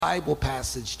Bible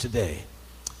passage today,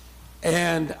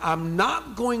 and I'm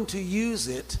not going to use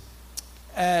it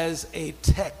as a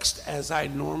text as I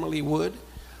normally would.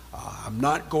 I'm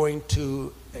not going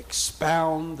to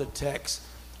expound the text.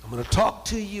 I'm going to talk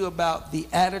to you about the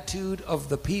attitude of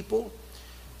the people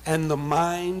and the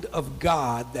mind of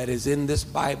God that is in this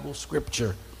Bible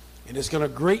scripture. And it's going to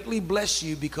greatly bless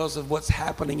you because of what's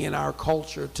happening in our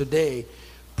culture today,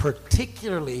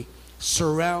 particularly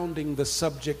surrounding the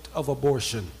subject of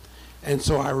abortion. And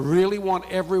so I really want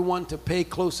everyone to pay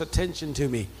close attention to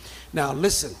me. Now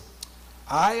listen,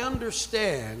 I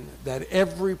understand that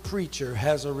every preacher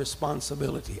has a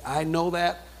responsibility. I know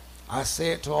that. I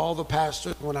say it to all the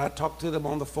pastors when I talk to them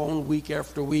on the phone week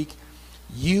after week.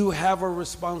 You have a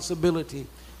responsibility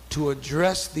to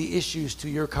address the issues to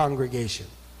your congregation.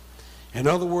 In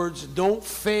other words, don't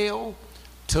fail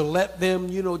to let them,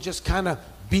 just kind of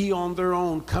be on their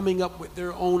own, coming up with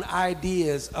their own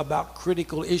ideas about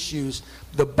critical issues.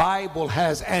 The Bible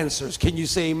has answers. Can you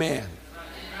say amen?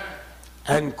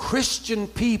 And Christian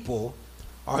people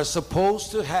are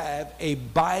supposed to have a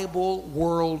Bible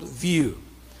world view.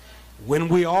 When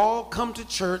we all come to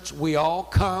church, we all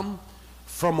come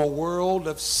from a world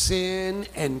of sin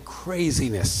and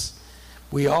craziness.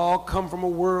 We all come from a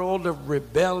world of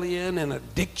rebellion and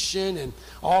addiction and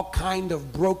all kind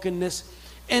of brokenness.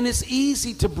 And it's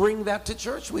easy to bring that to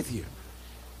church with you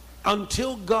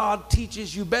until God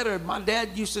teaches you better. My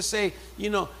dad used to say,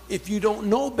 if you don't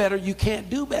know better, you can't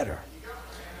do better.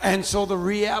 And so the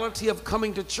reality of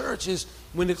coming to church is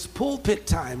when it's pulpit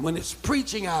time, when it's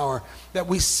preaching hour, that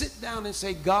we sit down and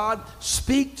say, God,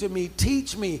 speak to me,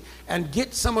 teach me, and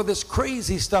get some of this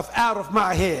crazy stuff out of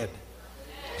my head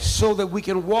so that we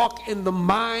can walk in the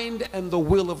mind and the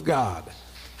will of God.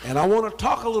 And I want to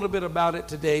talk a little bit about it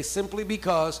today simply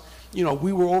because,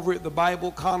 we were over at the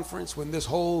Bible conference when this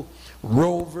whole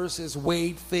Roe versus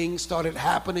Wade thing started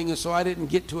happening, and so I didn't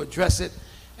get to address it.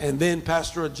 And then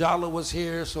Pastor Ajala was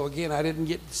here, so again, I didn't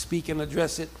get to speak and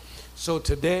address it. So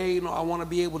today, I want to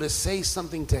be able to say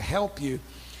something to help you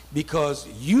because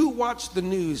you watch the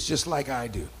news just like I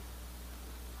do.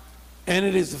 And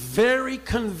it is very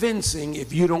convincing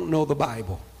if you don't know the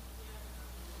Bible.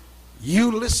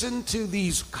 You listen to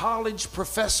these college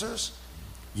professors,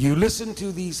 you listen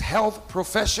to these health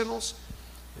professionals.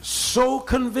 It's so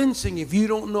convincing if you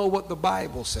don't know what the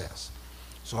Bible says.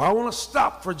 So I want to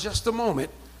stop for just a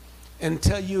moment and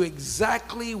tell you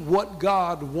exactly what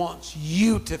God wants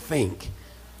you to think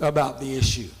about the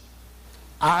issue.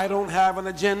 I don't have an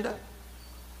agenda.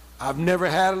 I've never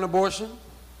had an abortion.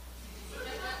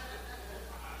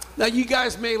 Now you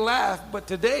guys may laugh, but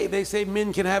today they say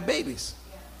men can have babies.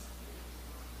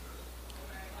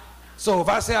 So if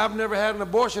I say I've never had an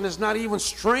abortion, it's not even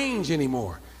strange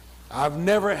anymore. I've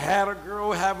never had a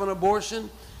girl have an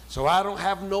abortion, so I don't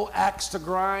have no axe to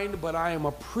grind, but I am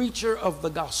a preacher of the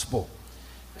gospel.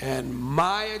 And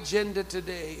my agenda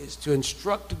today is to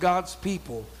instruct God's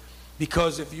people,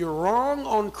 because if you're wrong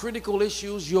on critical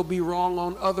issues, you'll be wrong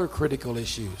on other critical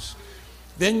issues.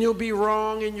 Then you'll be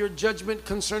wrong in your judgment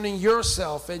concerning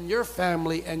yourself and your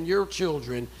family and your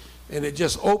children, and it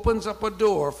just opens up a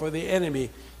door for the enemy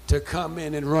to come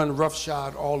in and run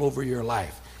roughshod all over your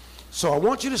life. So I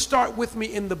want you to start with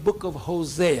me in the book of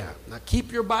Hosea. Now keep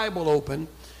your Bible open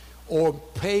or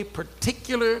pay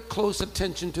particular close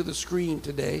attention to the screen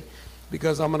today,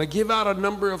 because I'm going to give out a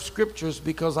number of scriptures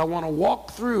because I want to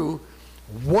walk through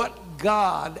what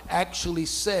God actually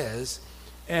says.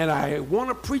 And I want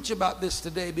to preach about this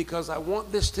today because I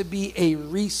want this to be a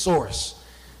resource,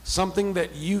 something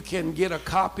that you can get a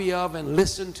copy of and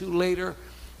listen to later.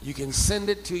 You can send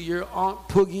it to your Aunt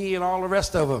Poogie and all the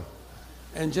rest of them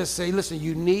and just say, listen,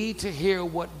 you need to hear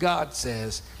what God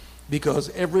says, because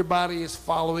everybody is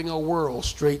following a world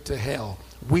straight to hell.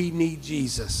 We need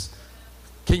Jesus.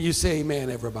 Can you say amen,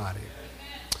 everybody?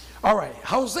 Amen. All right,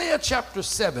 Hosea chapter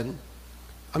 7.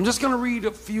 I'm just going to read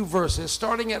a few verses,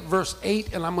 starting at verse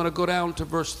 8, and I'm going to go down to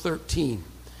verse 13.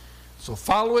 So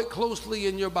follow it closely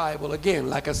in your Bible. Again,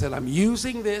 like I said, I'm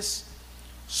using this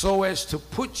so as to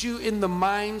put you in the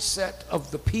mindset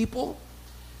of the people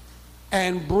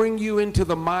and bring you into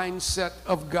the mindset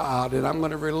of God. And I'm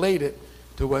going to relate it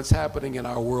to what's happening in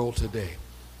our world today.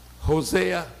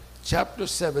 Hosea chapter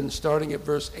 7, starting at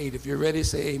verse 8. If you're ready,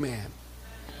 say amen.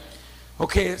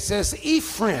 Okay, it says,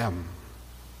 Ephraim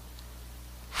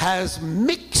has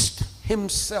mixed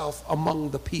himself among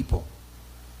the people.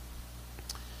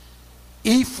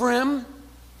 Ephraim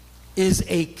is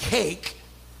a cake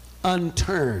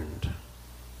unturned.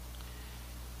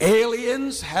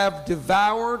 Aliens have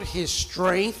devoured his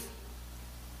strength,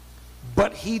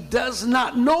 but he does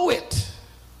not know it.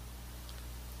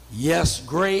 Yes,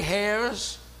 gray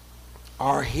hairs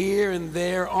are here and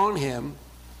there on him,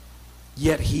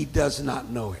 yet he does not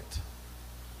know it.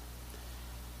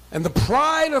 And the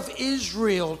pride of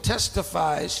Israel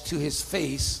testifies to his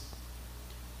face,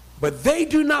 but they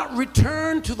do not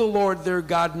return to the Lord their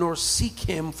God, nor seek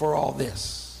him for all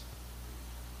this.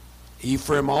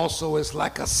 Ephraim also is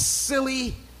like a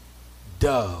silly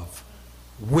dove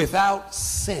without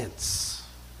sense.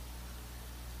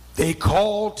 They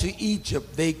call to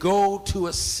Egypt, they go to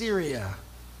Assyria.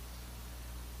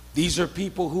 These are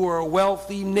people who are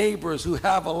wealthy neighbors who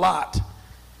have a lot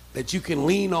that you can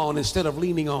lean on instead of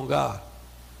leaning on God.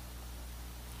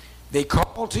 They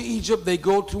call to Egypt, they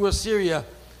go to Assyria.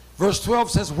 Verse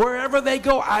 12 says, wherever they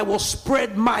go, I will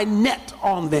spread my net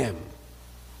on them.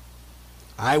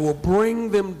 I will bring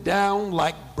them down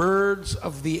like birds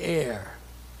of the air.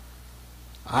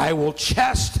 I will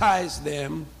chastise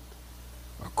them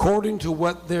according to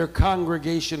what their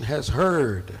congregation has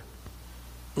heard.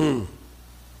 Woe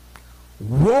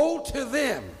to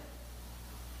them,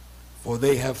 for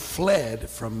they have fled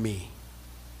from me.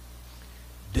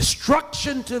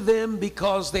 Destruction to them,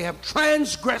 because they have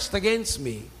transgressed against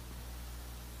me.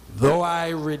 Though I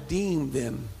redeemed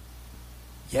them,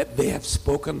 yet they have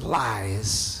spoken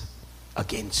lies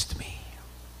against me.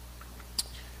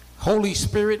 Holy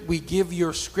Spirit, we give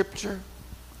your scripture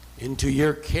into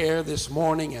your care this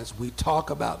morning as we talk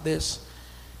about this.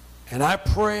 And I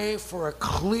pray for a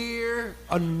clear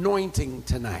anointing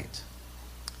tonight,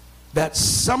 that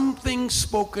something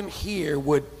spoken here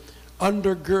would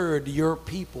undergird your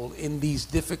people in these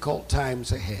difficult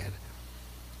times ahead.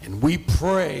 And we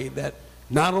pray that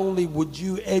not only would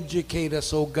you educate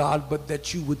us, oh God, but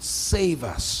that you would save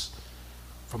us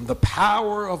from the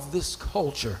power of this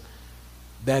culture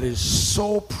that is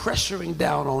so pressuring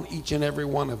down on each and every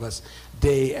one of us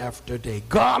day after day.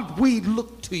 God, we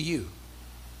look to you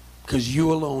because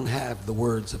you alone have the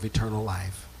words of eternal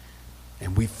life.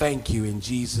 And we thank you in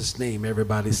Jesus' name.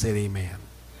 Everybody said amen. Amen.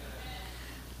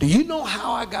 Do you know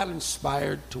how I got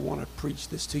inspired to want to preach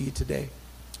this to you today?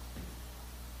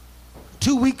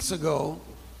 2 weeks ago,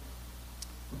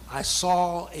 I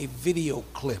saw a video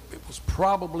clip. It was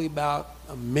probably about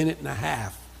a minute and a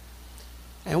half.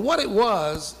 And what it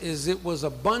was is it was a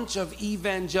bunch of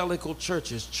evangelical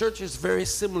churches very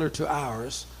similar to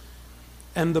ours,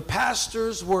 and the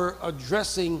pastors were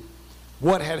addressing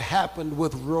what had happened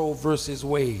with Roe versus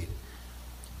Wade.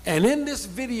 And in this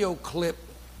video clip,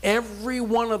 every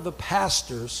one of the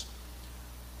pastors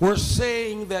were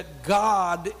saying that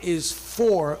God is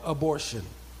for abortion.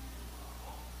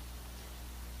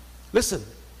 Listen,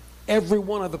 every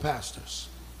one of the pastors.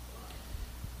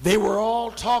 They were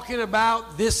all talking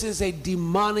about this is a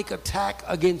demonic attack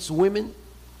against women.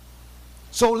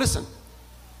 So listen,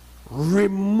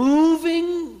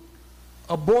 removing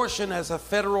abortion as a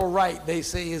federal right, they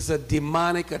say, is a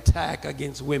demonic attack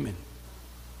against women.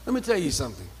 Let me tell you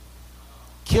something.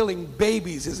 Killing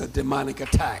babies is a demonic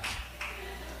attack.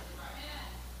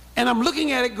 And I'm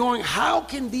looking at it going, how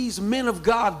can these men of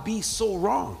God be so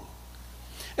wrong?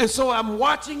 And so I'm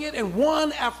watching it, and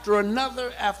one after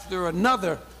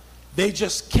another, they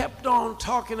just kept on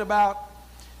talking about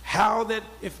how that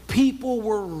if people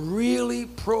were really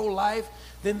pro-life,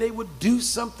 then they would do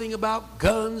something about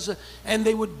guns, and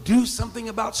they would do something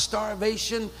about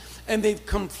starvation, and they've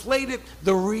conflated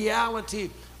the reality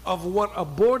of what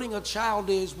aborting a child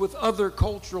is with other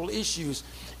cultural issues.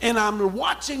 And I'm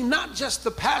watching not just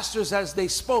the pastors as they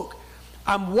spoke,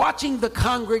 I'm watching the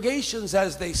congregations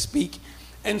as they speak.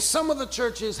 And some of the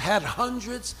churches had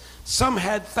hundreds, some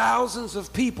had thousands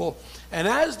of people. And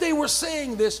as they were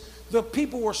saying this, the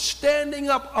people were standing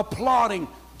up applauding,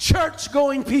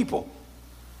 church-going people.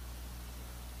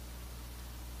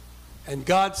 And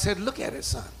God said, look at it,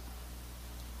 son.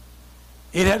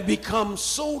 It had become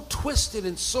so twisted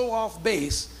and so off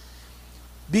base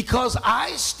because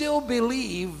I still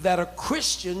believe that a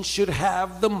Christian should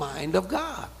have the mind of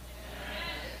God.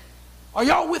 Are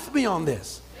y'all with me on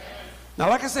this? Now,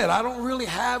 like I said, I don't really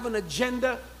have an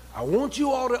agenda. I want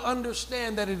you all to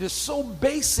understand that it is so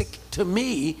basic to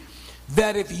me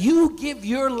that if you give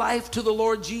your life to the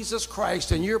Lord Jesus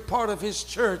Christ and you're part of his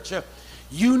church,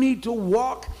 you need to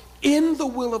walk in the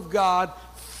will of God,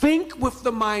 think with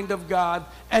the mind of God,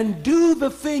 and do the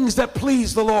things that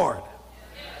please the Lord.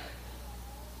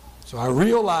 So I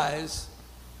realize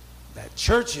that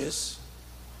churches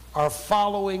are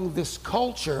following this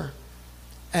culture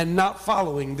and not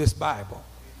following this Bible.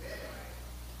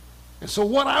 And so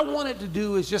what I wanted to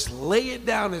do is just lay it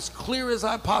down as clear as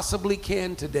I possibly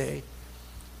can today.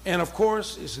 And of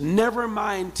course, it's never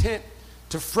my intent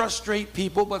to frustrate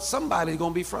people, but somebody's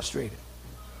going to be frustrated.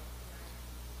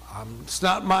 It's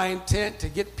not my intent to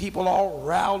get people all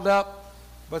riled up,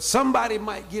 but somebody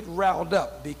might get riled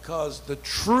up because the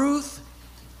truth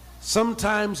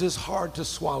sometimes is hard to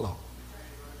swallow.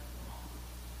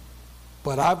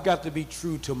 But I've got to be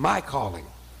true to my calling.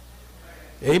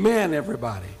 Amen,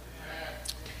 everybody.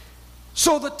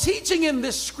 So the teaching in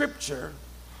this scripture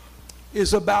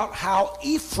is about how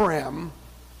Ephraim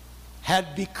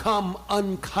had become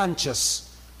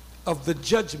unconscious of the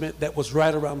judgment that was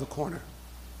right around the corner.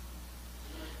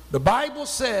 The Bible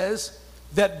says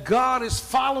that God is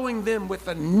following them with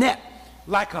a net,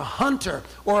 like a hunter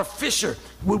or a fisher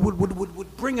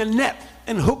would bring a net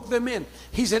and hook them in.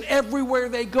 He said, everywhere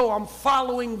they go, I'm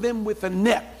following them with a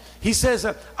net. He says,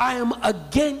 I am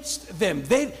against them.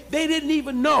 They didn't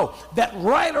even know that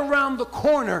right around the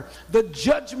corner, the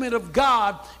judgment of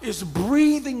God is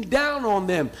breathing down on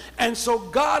them. And so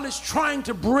God is trying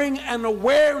to bring an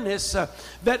awareness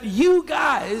that you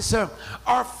guys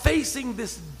are facing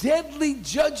this deadly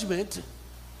judgment,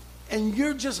 and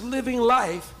you're just living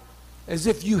life as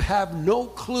if you have no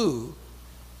clue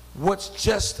what's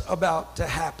just about to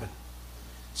happen.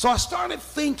 So I started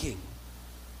thinking.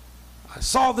 I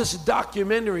saw this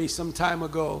documentary some time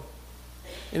ago,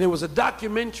 and it was a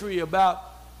documentary about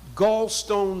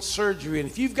gallstone surgery. And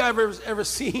if you've guys ever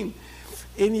seen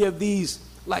any of these,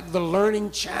 like the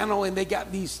Learning Channel, and they got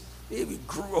these, they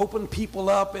open people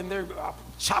up and they're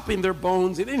chopping their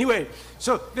bones. And anyway,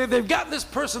 so they've got this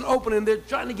person open and they're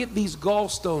trying to get these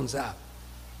gallstones out.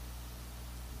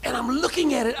 And I'm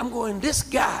looking at it, I'm going, this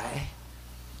guy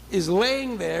is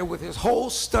laying there with his whole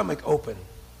stomach open.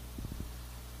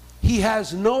 He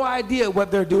has no idea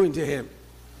what they're doing to him.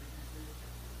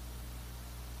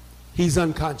 He's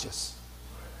unconscious.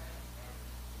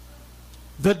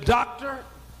 The doctor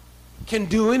can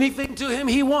do anything to him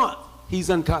he wants. He's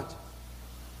unconscious.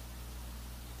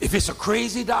 If it's a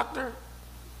crazy doctor,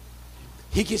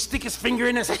 he can stick his finger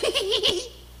in and say,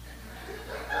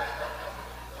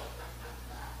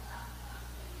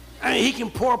 I mean, he can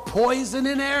pour poison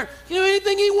in there. You know,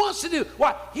 anything he wants to do.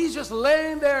 Why? He's just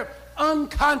laying there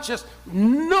unconscious,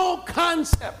 no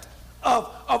concept of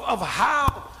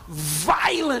how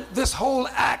violent this whole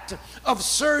act of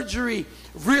surgery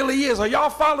really is. Are y'all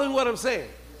following what I'm saying?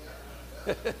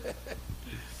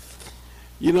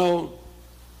 You know,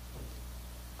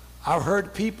 I've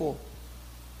heard people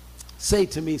say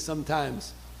to me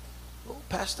sometimes, oh,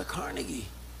 Pastor Carnegie,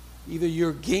 either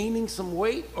you're gaining some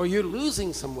weight or you're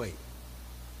losing some weight.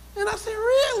 And I said,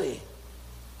 really?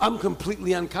 I'm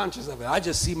completely unconscious of it. I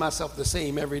just see myself the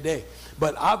same every day.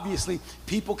 But obviously,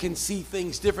 people can see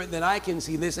things different than I can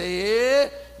see. They say,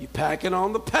 you're packing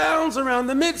on the pounds around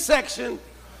the midsection.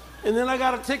 And then I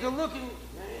got to take a look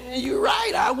and you're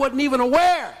right, I wasn't even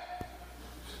aware.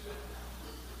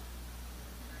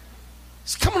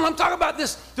 Come on, I'm talking about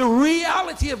this, the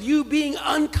reality of you being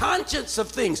unconscious of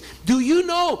things. Do you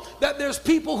know that there's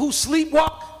people who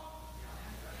sleepwalk?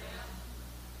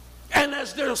 And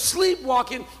as they're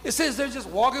sleepwalking, it says they're just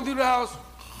walking through the house,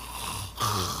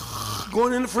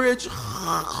 going in the fridge,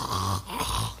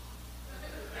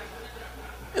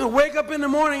 and wake up in the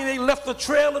morning and they left a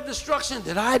trail of destruction.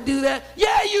 Did I do that?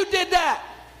 Yeah, you did that.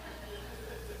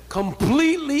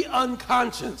 Completely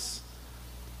unconscious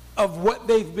of what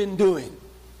they've been doing.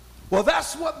 Well,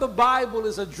 that's what the Bible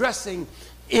is addressing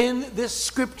in this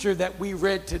scripture that we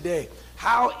read today.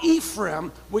 How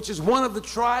Ephraim, which is one of the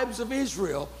tribes of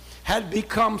Israel, had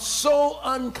become so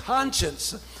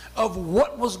unconscious of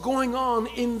what was going on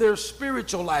in their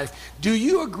spiritual life. Do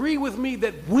you agree with me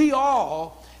that we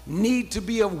all need to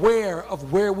be aware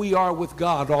of where we are with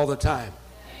God all the time?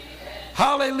 Amen.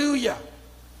 Hallelujah.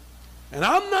 And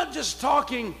I'm not just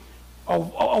talking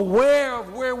aware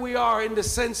of where we are in the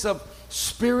sense of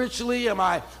spiritually, am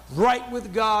I right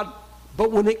with God?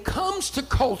 But when it comes to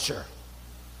culture,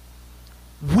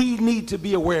 we need to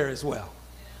be aware as well.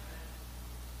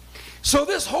 So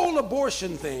this whole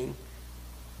abortion thing,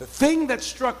 the thing that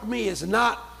struck me is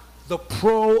not the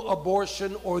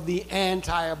pro-abortion or the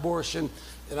anti-abortion.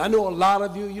 And I know a lot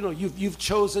of you, you know, you've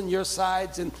chosen your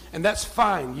sides, and that's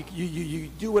fine. You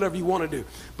do whatever you want to do.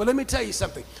 But let me tell you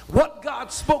something. What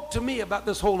God spoke to me about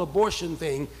this whole abortion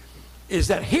thing is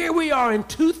that here we are in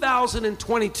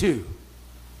 2022,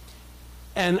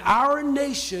 and our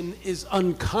nation is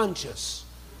unconscious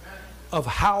of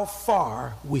how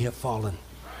far we have fallen.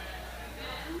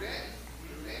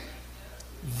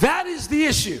 That is the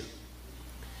issue.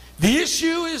 The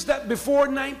issue is that before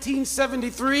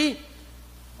 1973,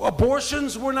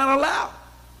 abortions were not allowed.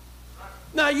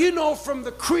 Now, you know, from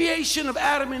the creation of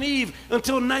Adam and Eve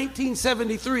until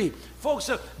 1973,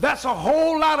 folks, that's a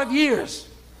whole lot of years.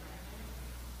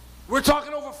 We're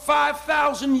talking over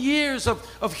 5,000 years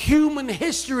of human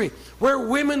history where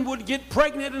women would get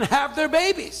pregnant and have their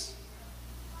babies.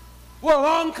 Well,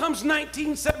 along comes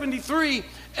 1973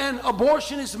 and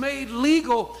abortion is made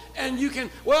legal, and you can,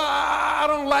 well, I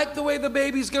don't like the way the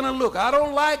baby's going to look. I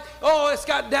don't like, oh, it's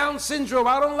got Down syndrome.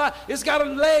 I don't like, it's got a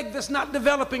leg that's not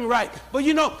developing right. But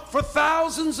you know, for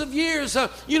thousands of years,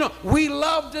 you know, we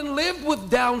loved and lived with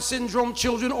Down syndrome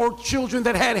children or children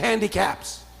that had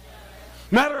handicaps.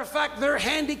 Matter of fact, their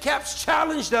handicaps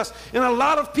challenged us, and a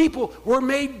lot of people were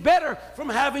made better from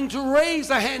having to raise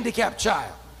a handicapped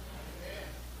child.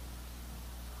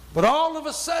 But all of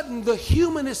a sudden, the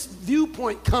humanist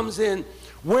viewpoint comes in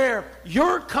where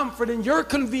your comfort and your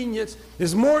convenience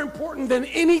is more important than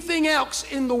anything else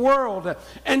in the world.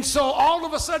 And so all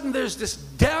of a sudden, there's this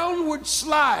downward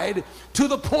slide to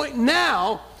the point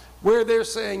now where they're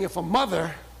saying if a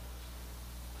mother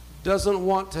doesn't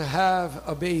want to have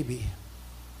a baby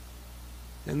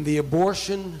and the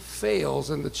abortion fails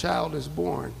and the child is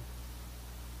born,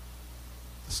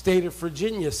 the state of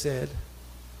Virginia said,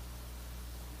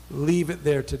 leave it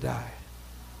there to die.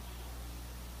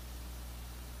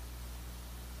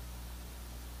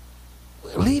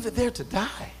 Leave it there to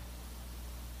die.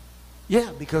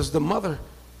 Yeah, because the mother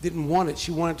didn't want it.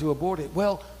 She wanted to abort it.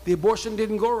 Well, the abortion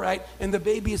didn't go right, and the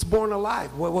baby is born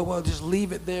alive. Well, just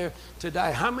leave it there to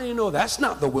die. How many know that's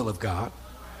not the will of God?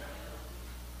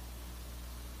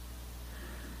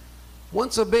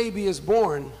 Once a baby is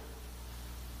born,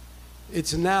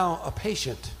 it's now a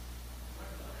patient.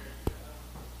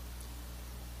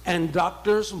 And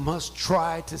doctors must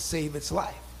try to save its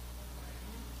life.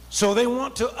 So they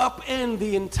want to upend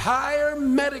the entire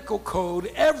medical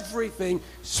code, everything,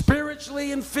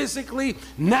 spiritually and physically,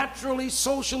 naturally,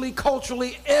 socially,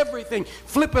 culturally, everything.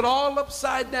 Flip it all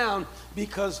upside down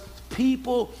because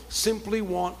people simply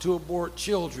want to abort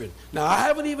children. Now, I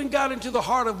haven't even got into the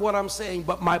heart of what I'm saying,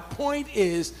 but my point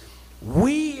is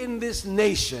we in this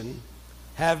nation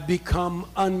have become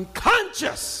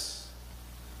unconscious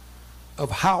of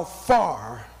how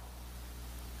far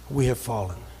we have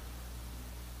fallen.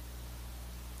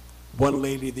 One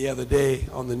lady the other day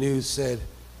on the news said,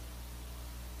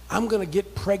 I'm going to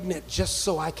get pregnant just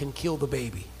so I can kill the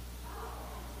baby.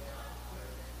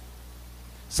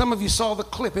 Some of you saw the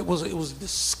clip. It was a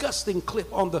disgusting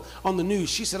clip on the news.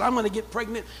 She said, I'm going to get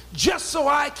pregnant just so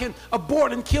I can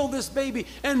abort and kill this baby.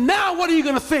 And now what are you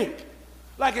going to think?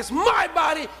 Like it's my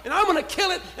body, and I'm going to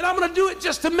kill it, and I'm going to do it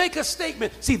just to make a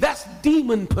statement. See, that's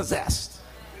demon-possessed.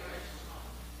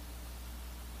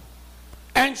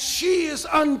 And she is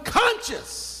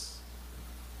unconscious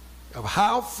of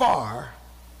how far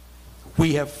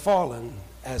we have fallen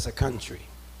as a country.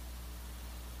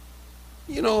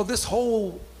 You know, this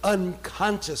whole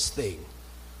unconscious thing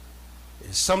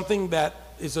is something that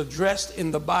is addressed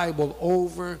in the Bible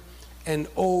over and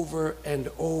over and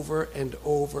over and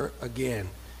over again.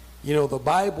 You know, the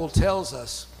Bible tells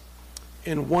us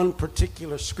in one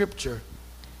particular scripture,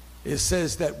 it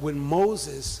says that when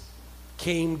Moses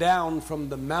came down from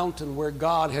the mountain where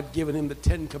God had given him the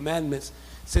 10 Commandments,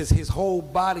 it says his whole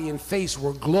body and face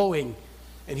were glowing,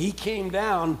 and he came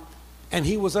down and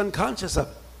he was unconscious of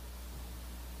it.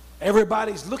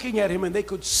 Everybody's looking at him and they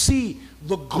could see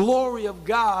the glory of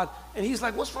God, and he's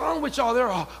like, what's wrong with y'all? They're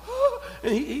all,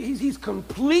 and he's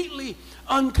completely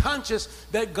unconscious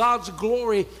that God's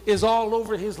glory is all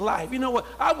over his life. You know what?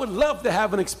 I would love to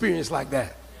have an experience like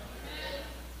that.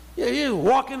 Yeah, you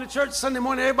walk into church Sunday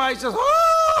morning, everybody's just,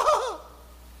 oh!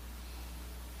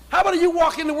 How about you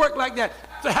walk into work like that,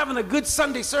 after having a good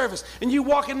Sunday service, and you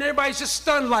walk in and everybody's just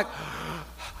stunned like,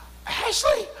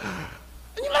 Ashley?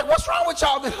 And you're like, what's wrong with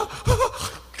y'all?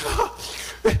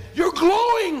 You're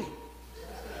glowing.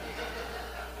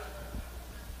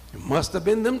 It must have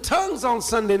been them tongues on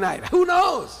Sunday night. Who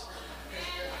knows?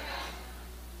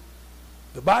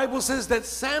 The Bible says that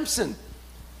Samson,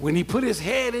 when he put his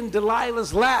head in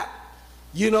Delilah's lap,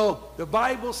 you know, the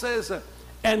Bible says,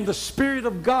 and the Spirit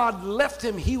of God left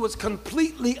him. He was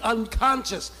completely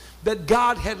unconscious that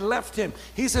God had left him.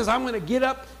 He says, I'm going to get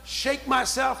up, shake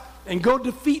myself, and go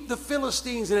defeat the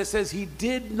Philistines. And it says he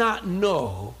did not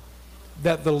know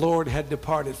that the Lord had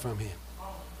departed from him.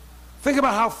 Think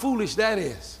about how foolish that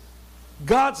is.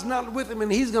 God's not with him,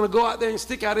 and he's going to go out there and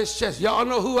stick out his chest. Y'all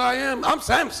know who I am? I'm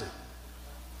Samson.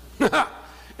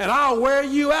 And I'll wear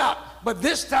you out. But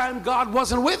this time God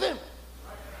wasn't with him.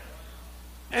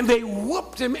 And they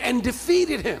whooped him and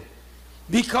defeated him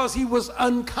because he was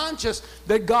unconscious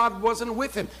that God wasn't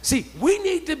with him. See, we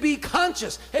need to be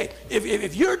conscious. Hey,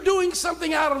 if you're doing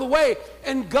something out of the way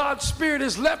and God's Spirit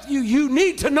has left you, you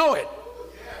need to know it.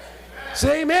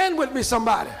 Say amen with me,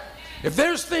 somebody. If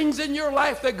there's things in your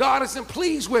life that God isn't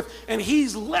pleased with and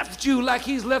he's left you like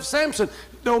he's left Samson,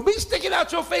 don't be sticking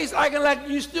out your face acting like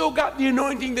you still got the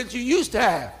anointing that you used to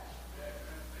have.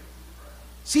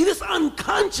 See, this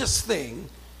unconscious thing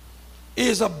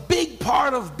is a big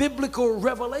part of biblical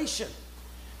revelation.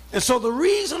 And so the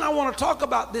reason I want to talk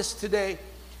about this today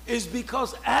is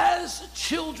because as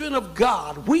children of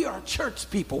God, we are church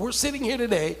people. We're sitting here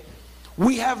today.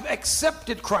 We have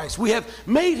accepted Christ. We have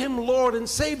made him Lord and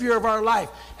Savior of our life.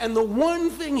 And the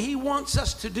one thing he wants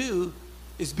us to do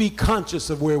is be conscious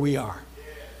of where we are.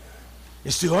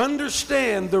 Is to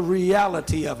understand the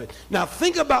reality of it. Now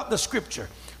think about the scripture.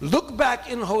 Look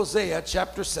back in Hosea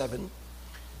chapter 7.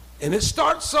 And it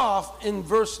starts off in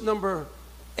verse number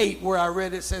 8 where I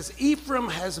read it says, Ephraim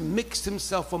has mixed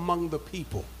himself among the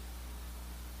people.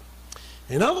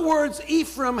 In other words,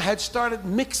 Ephraim had started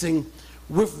mixing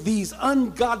with these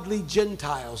ungodly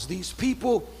Gentiles, these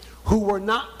people who were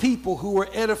not people who were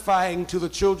edifying to the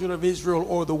children of Israel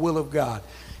or the will of God.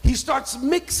 He starts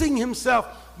mixing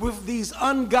himself with these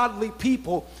ungodly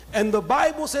people, and the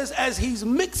Bible says as he's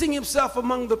mixing himself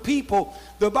among the people,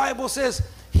 the Bible says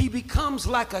he becomes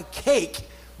like a cake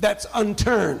that's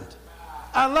unturned.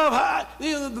 I love how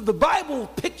the Bible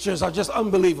pictures are just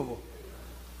unbelievable.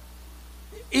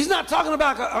 He's not talking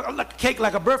about a cake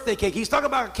like a birthday cake. He's talking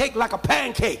about a cake like a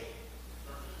pancake.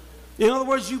 In other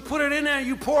words, you put it in there,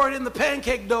 you pour it in the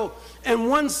pancake dough, and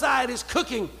one side is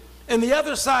cooking, and the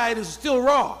other side is still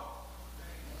raw.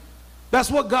 That's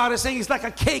what God is saying. He's like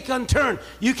a cake unturned.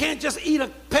 You can't just eat a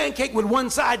pancake with one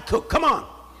side cooked. Come on.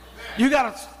 You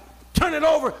got to turn it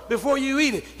over before you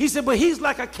eat it. He said, but he's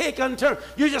like a cake unturned.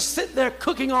 You just sit there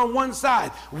cooking on one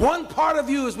side. One part of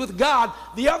you is with God.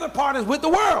 The other part is with the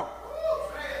world.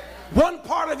 One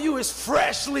part of you is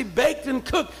freshly baked and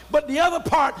cooked, but the other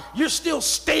part, you're still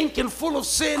stinking, full of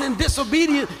sin and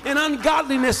disobedience and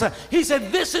ungodliness. He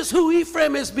said, this is who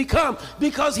Ephraim has become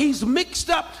because he's mixed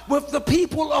up with the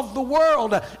people of the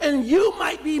world. And you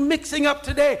might be mixing up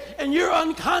today, and you're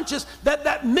unconscious that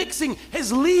that mixing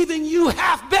is leaving you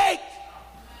half-baked.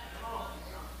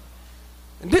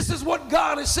 And this is what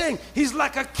God is saying. He's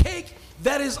like a cake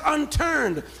that is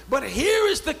unturned. But here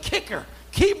is the kicker.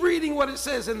 Keep reading what it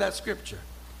says in that scripture.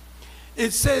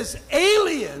 It says,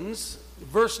 aliens,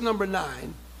 verse number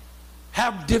 9,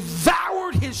 have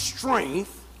devoured his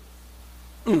strength.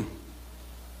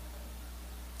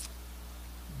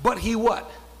 But he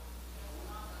what?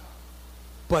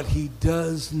 But he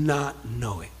does not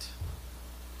know it.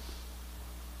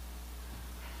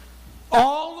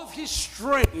 All of his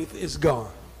strength is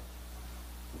gone.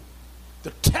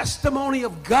 The testimony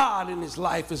of God in his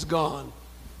life is gone.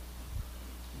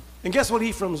 And guess what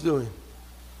Ephraim's doing?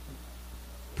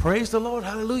 Praise the Lord,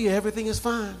 hallelujah, everything is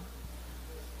fine.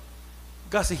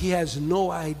 God said he has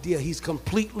no idea. He's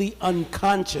completely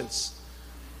unconscious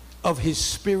of his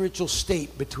spiritual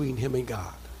state between him and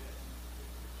God.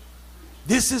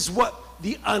 This is what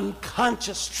the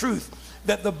unconscious truth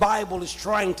that the Bible is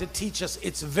trying to teach us.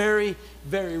 It's very,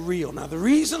 very real. Now, the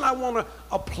reason I want to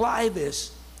apply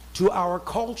this to our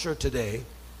culture today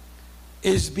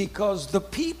is because the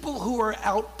people who are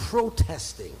out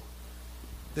protesting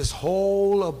this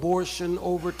whole abortion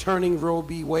overturning Roe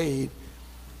v. Wade,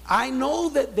 I know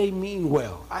that they mean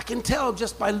well. I can tell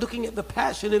just by looking at the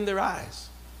passion in their eyes.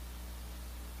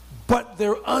 But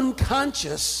they're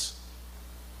unconscious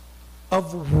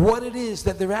of what it is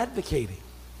that they're advocating.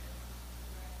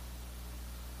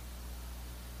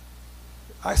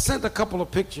 I sent a couple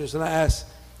of pictures and I asked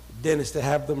Dennis to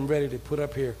have them ready to put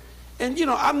up here. And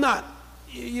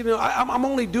I'm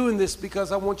only doing this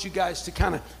because I want you guys to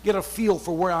kind of get a feel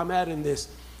for where I'm at in this.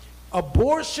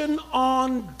 Abortion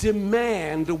on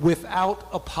demand without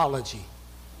apology.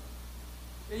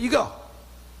 There you go.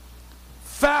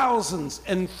 Thousands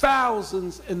and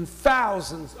thousands and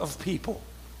thousands of people.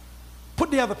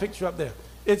 Put the other picture up there.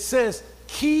 It says,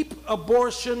 keep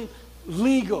abortion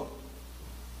legal.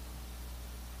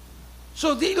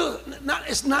 So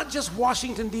it's not just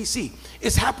Washington, D.C.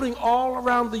 It's happening all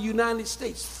around the United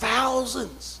States.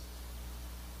 Thousands.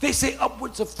 They say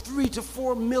upwards of 3 to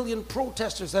 4 million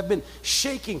protesters have been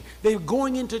shaking. They're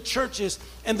going into churches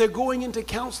and they're going into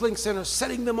counseling centers,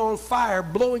 setting them on fire,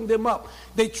 blowing them up.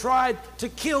 They tried to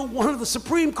kill one of the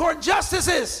Supreme Court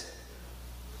justices.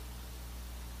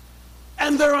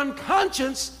 And they're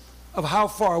unconscious of how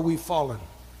far we've fallen.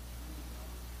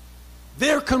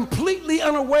 They're completely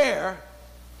unaware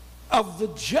of the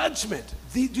judgment.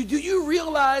 Do you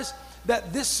realize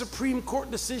that this Supreme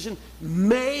Court decision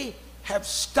may have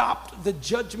stopped the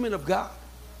judgment of God?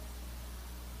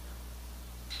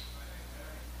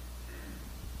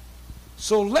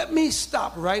 So let me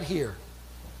stop right here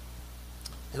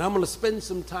And I'm going to spend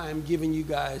some time giving you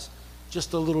guys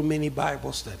just a little mini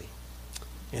Bible study.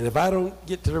 And if I don't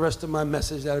get to the rest of my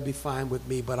message, that'll be fine with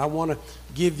me. But I want to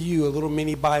give you a little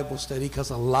mini Bible study because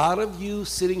a lot of you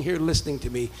sitting here listening to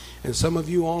me and some of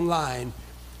you online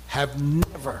have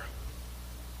never,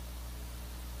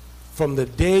 from the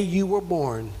day you were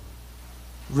born,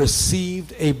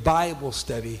 received a Bible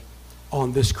study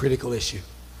on this critical issue.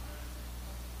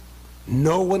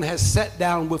 No one has sat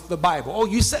down with the Bible. Oh,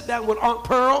 you sat down with Aunt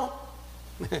Pearl?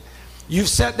 You've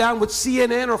sat down with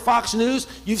CNN or Fox News.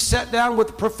 You've sat down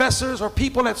with professors or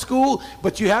people at school,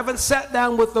 but you haven't sat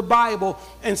down with the Bible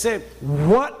and said,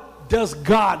 what does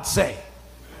God say?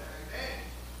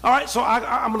 All right, so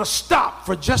I'm going to stop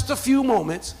for just a few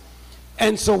moments.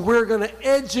 And so we're going to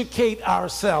educate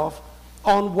ourselves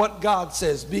on what God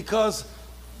says, because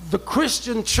the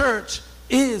Christian church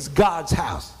is God's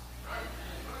house.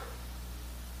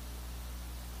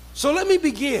 So let me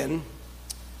begin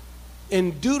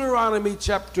in Deuteronomy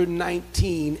chapter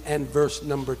 19 and verse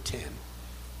number 10.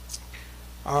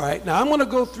 All right, now I'm going to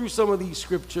go through some of these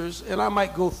scriptures, and I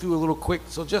might go through a little quick,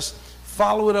 so just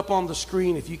follow it up on the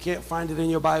screen if you can't find it in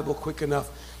your Bible quick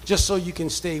enough, just so you can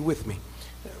stay with me.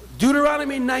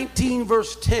 Deuteronomy 19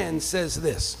 verse 10 says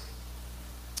this.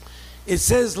 It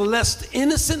says, lest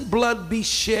innocent blood be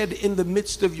shed in the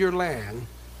midst of your land,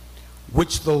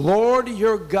 which the Lord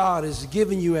your God is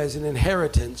giving you as an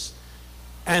inheritance,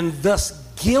 and thus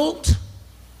guilt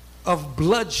of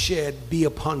bloodshed be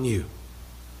upon you.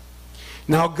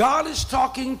 Now God is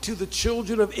talking to the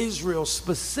children of Israel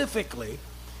specifically,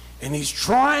 and he's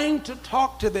trying to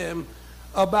talk to them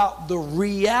about the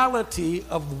reality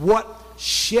of what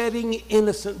shedding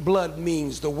innocent blood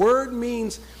means. The word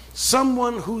means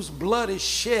someone whose blood is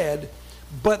shed,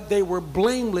 but they were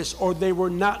blameless or they were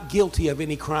not guilty of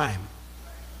any crime.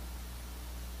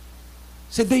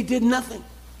 So they did nothing.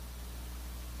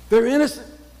 They're innocent.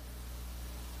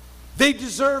 They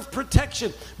deserve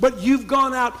protection. But you've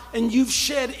gone out and you've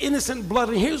shed innocent blood.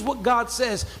 And here's what God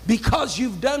says. Because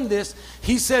you've done this,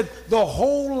 he said, the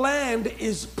whole land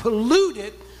is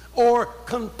polluted or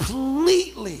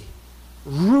completely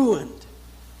ruined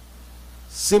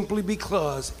simply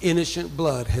because innocent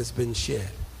blood has been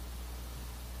shed.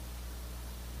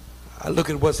 I look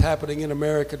at what's happening in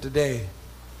America today,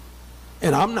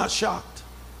 and I'm not shocked.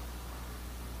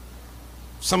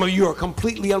 Some of you are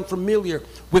completely unfamiliar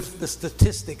with the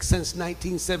statistics since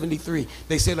 1973.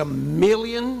 They said 1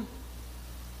 million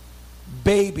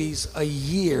babies a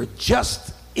year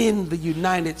just in the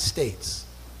United States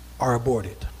are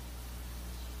aborted.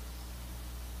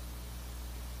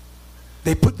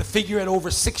 They put the figure at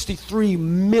over 63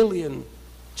 million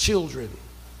children.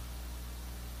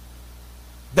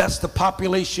 That's the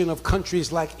population of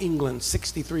countries like England,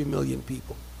 63 million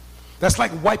people. That's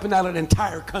like wiping out an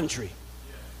entire country.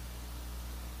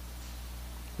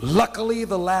 Luckily,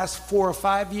 the last 4 or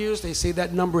 5 years, they say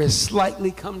that number has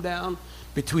slightly come down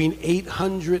between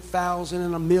 800,000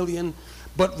 and 1 million.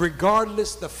 But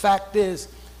regardless, the fact is,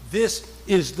 this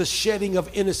is the shedding of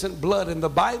innocent blood. And the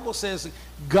Bible says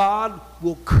God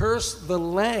will curse the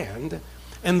land,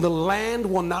 and the land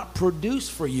will not produce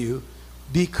for you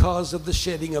because of the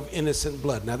shedding of innocent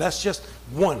blood. Now, that's just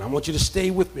one. I want you to stay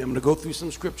with me. I'm going to go through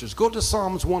some scriptures. Go to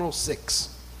Psalms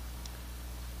 106.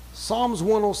 Psalms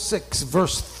 106,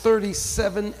 verse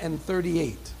 37 and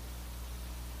 38.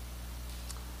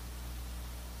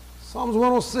 Psalms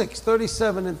 106,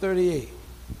 37 and 38.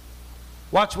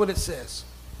 Watch what it says.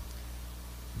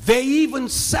 They even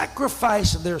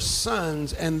sacrifice their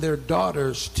sons and their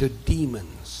daughters to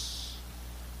demons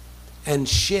and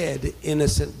shed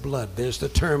innocent blood. There's the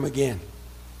term again.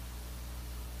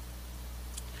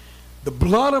 The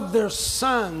blood of their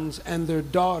sons and their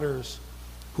daughters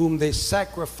whom they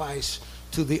sacrificed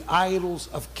to the idols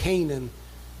of Canaan,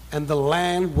 and the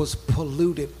land was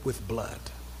polluted with blood.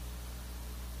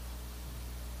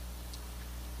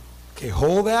 Okay,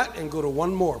 hold that and go to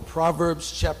one more.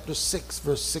 Proverbs chapter 6,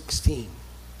 verse 16.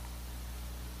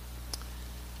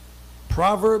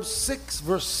 Proverbs 6,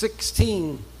 verse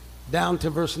 16 down to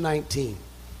verse 19.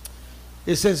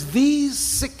 It says, these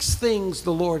 6 things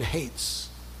the Lord hates.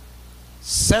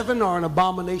 7 are an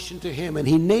abomination to him, and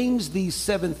he names these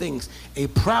 7 things: a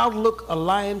proud look, a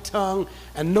lying tongue,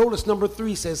 and notice number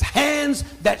 3 says, hands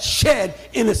that shed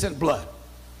innocent blood.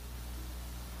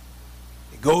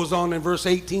 It goes on in verse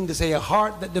 18 to say, a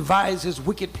heart that devises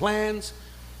wicked plans,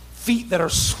 feet that are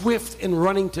swift in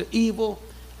running to evil,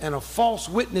 and a false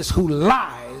witness who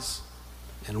lies,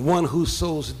 and one who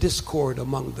sows discord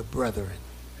among the brethren.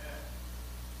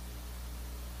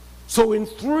 So in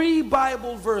 3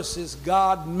 Bible verses,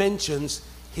 God mentions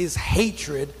his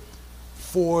hatred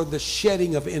for the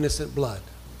shedding of innocent blood.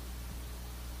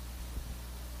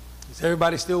 Is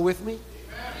everybody still with me?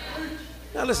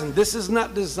 Now listen, this is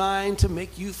not designed to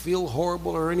make you feel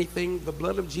horrible or anything. The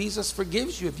blood of Jesus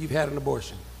forgives you if you've had an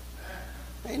abortion.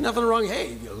 Ain't nothing wrong.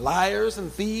 Hey, you liars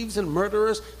and thieves and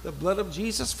murderers, the blood of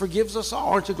Jesus forgives us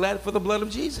all. Aren't you glad for the blood of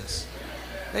Jesus?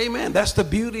 Amen. That's the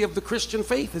beauty of the Christian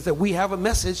faith, is that we have a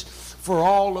message for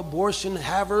all abortion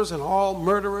havers and all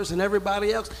murderers and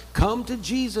everybody else. Come to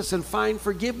Jesus and find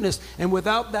forgiveness. And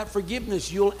without that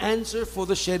forgiveness, you'll answer for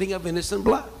the shedding of innocent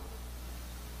blood.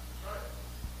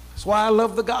 That's why I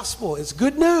love the gospel. It's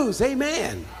good news.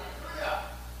 Amen.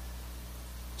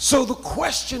 So the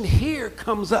question here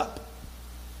comes up,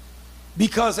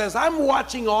 because as I'm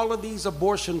watching all of these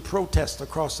abortion protests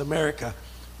across America,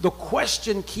 the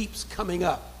question keeps coming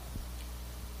up.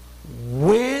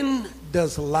 When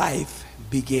does life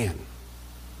begin?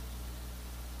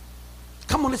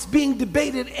 Come on, it's being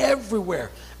debated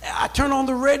everywhere. I turn on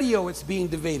the radio, it's being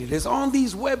debated. It's on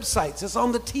these websites, it's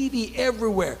on the TV,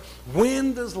 everywhere.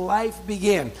 When does life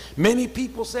begin? Many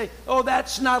people say, oh,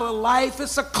 that's not a life,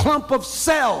 it's a clump of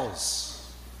cells.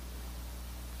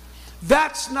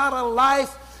 That's not a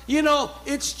life, you know,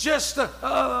 it's just a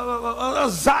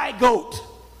zygote,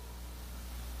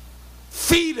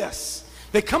 fetus.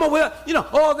 They come up with, you know,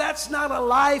 oh, that's not a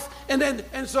life.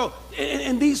 And so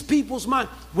in these people's mind,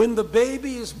 when the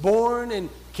baby is born and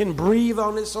can breathe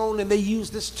on its own, and they use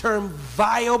this term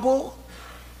viable,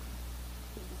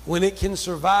 when it can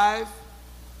survive,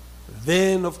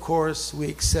 then of course we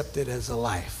accept it as a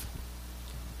life.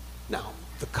 Now,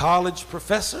 the college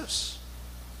professors,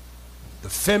 the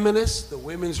feminists, the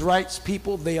women's rights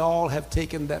people, they all have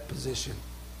taken that position.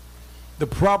 The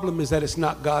problem is that it's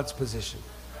not God's position.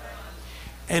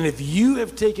 And if you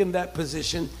have taken that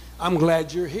position, I'm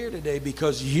glad you're here today,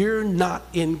 because you're not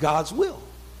in God's will.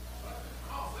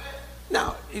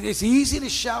 Now, it's easy to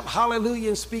shout hallelujah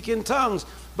and speak in tongues,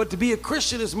 but to be a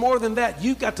Christian is more than that.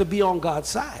 You've got to be on God's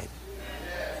side.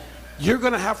 You're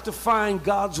going to have to find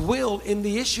God's will in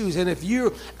the issues. And if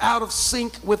you're out of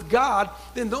sync with God,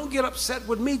 then don't get upset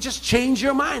with me. Just change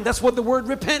your mind. That's what the word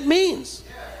repent means.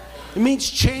 It means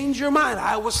change your mind.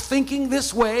 I was thinking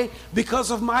this way because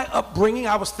of my upbringing.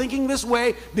 I was thinking this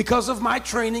way because of my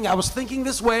training. I was thinking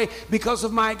this way because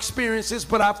of my experiences.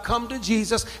 But I've come to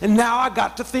Jesus, and now I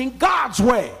got to think God's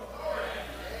way.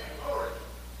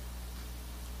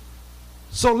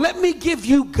 So let me give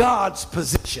you God's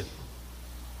position.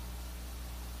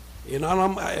 You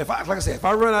know, like I say, if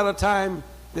I run out of time,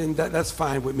 then that's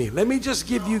fine with me. Let me just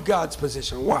give you God's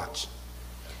position. Watch.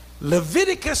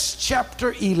 Leviticus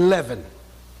chapter 17,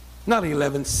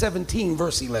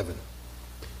 verse 11.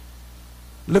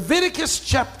 Leviticus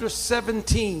chapter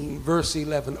 17, verse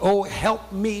 11. Oh,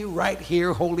 help me right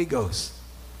here, Holy Ghost.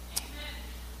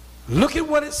 Look at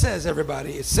what it says,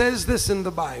 everybody. It says this in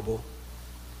the Bible.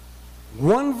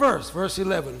 One verse, verse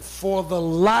 11. For the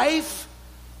life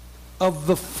of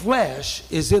the flesh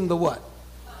is in the what?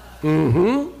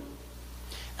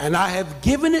 And I have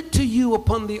given it to you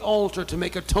upon the altar to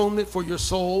make atonement for your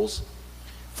souls.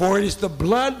 For it is the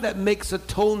blood that makes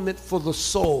atonement for the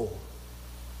soul.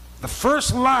 The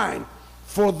first line,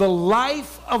 for the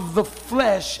life of the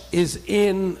flesh is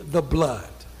in the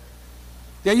blood.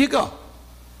 There you go.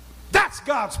 That's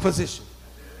God's position.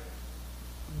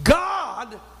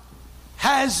 God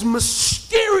has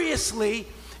mysteriously,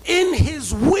 in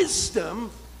his wisdom,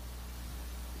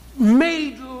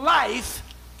 made life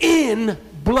in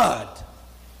blood.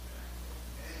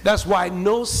 That's why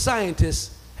no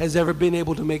scientist has ever been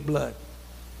able to make blood.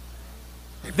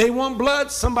 If they want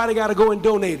blood, somebody got to go and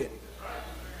donate it.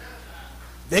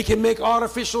 They can make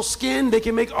artificial skin, they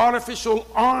can make artificial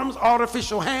arms,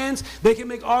 artificial hands, they can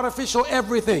make artificial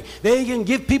everything. They can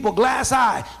give people glass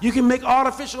eye. You can make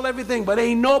artificial everything, but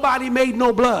ain't nobody made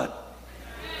no blood.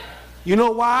 You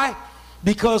know why?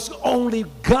 Because only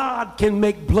God can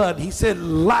make blood. He said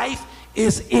life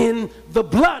is in the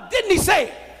blood. Didn't he say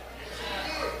it?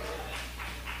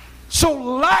 So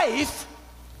life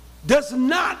does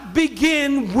not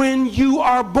begin when you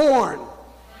are born.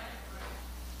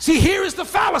 See, here is the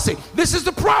fallacy. This is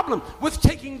the problem with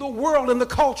taking the world and the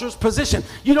culture's position.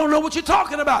 You don't know what you're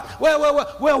talking about.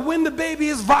 Well, when the baby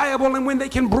is viable and when they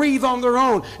can breathe on their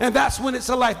own, and that's when it's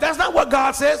a life. That's not what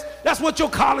God says. That's what your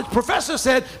college professor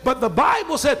said. But the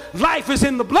Bible said life is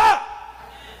in the blood.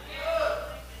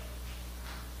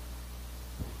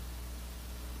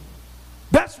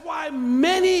 That's why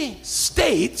many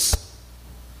states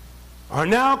are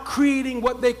now creating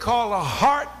what they call a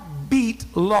heartbeat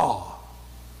law.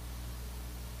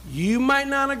 You might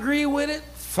not agree with it,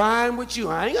 fine with you.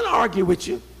 I ain't going to argue with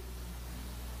you.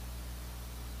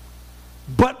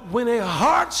 But when a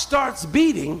heart starts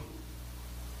beating,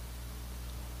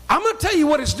 I'm going to tell you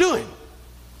what it's doing.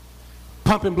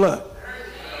 Pumping blood.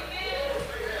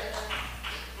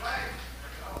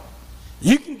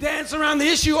 You can dance around the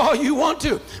issue all you want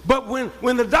to, but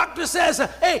when the doctor says,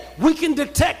 hey, we can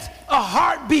detect a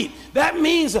heartbeat, that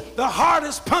means the heart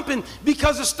is pumping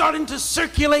because it's starting to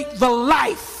circulate the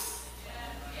life.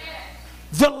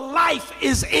 The life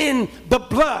is in the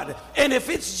blood. And if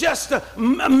it's just a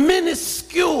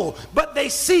minuscule, but they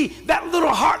see that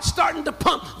little heart starting to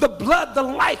pump, the blood, the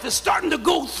life is starting to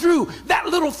go through that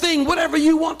little thing, whatever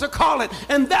you want to call it.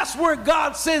 And that's where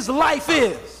God says life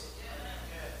is.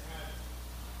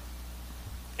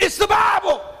 It's the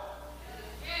Bible.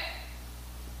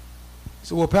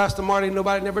 So, well, Pastor Marty,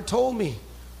 nobody never told me.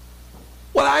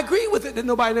 Well, I agree with it that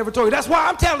nobody never told you. That's why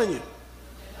I'm telling you.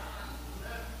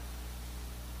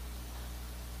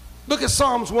 Look at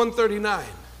Psalms 139,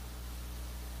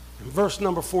 verse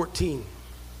number 14.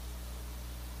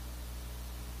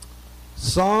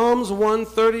 Psalms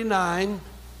 139,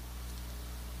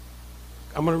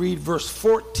 I'm going to read verse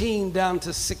 14 down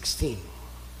to 16.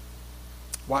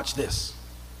 Watch this.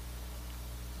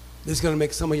 This is going to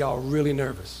make some of y'all really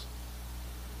nervous.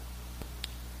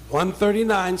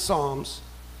 139 Psalms,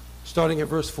 starting at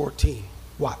verse 14.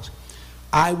 Watch.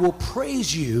 I will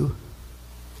praise you,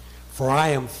 for I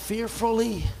am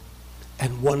fearfully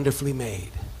and wonderfully made.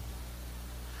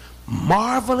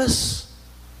 Marvelous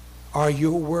are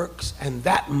your works, and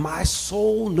that my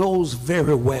soul knows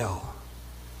very well.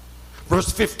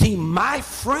 Verse 15, my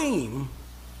frame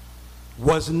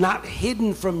was not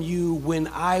hidden from you when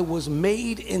I was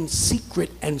made in secret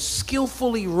and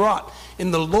skillfully wrought in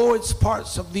the Lord's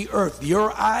parts of the earth.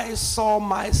 Your eyes saw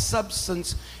my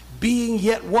substance being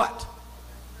yet what?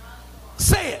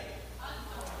 Say it.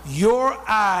 Your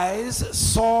eyes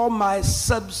saw my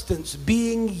substance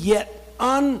being yet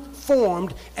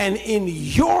unformed, and in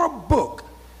your book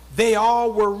they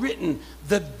all were written.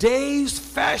 The days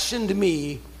fashioned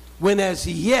me when as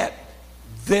yet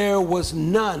there was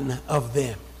none of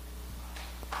them.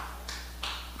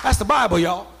 That's the Bible,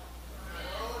 y'all.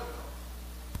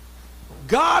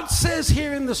 God says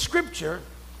here in the scripture,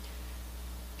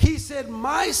 he said,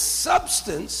 my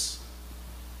substance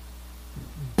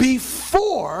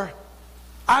before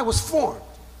I was formed,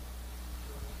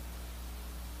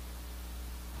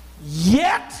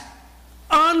 yet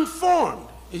unformed.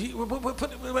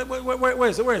 Where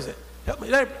is it? Where is it? Help me.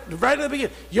 Right at the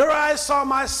beginning. Your eyes saw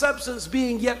my substance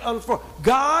being yet unformed.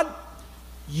 God,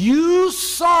 you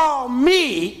saw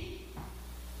me,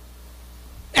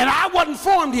 and I wasn't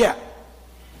formed yet.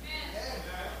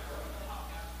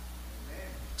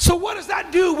 So what does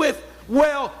that do with,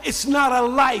 well, it's not a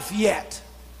life yet?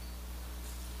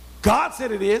 God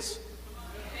said it is.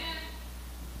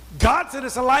 God said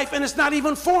it's a life, and it's not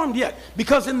even formed yet.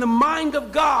 Because in the mind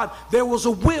of God, there was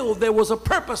a will, there was a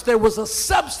purpose, there was a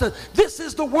substance. This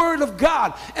is the word of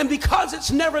God. And because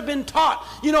it's never been taught,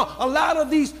 you know, a lot of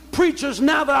these preachers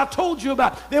now that I told you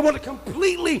about, they want to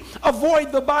completely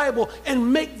avoid the Bible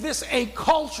and make this a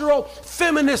cultural,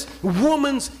 feminist,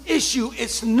 woman's issue.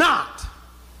 It's not.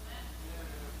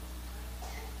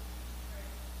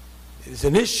 It's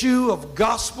an issue of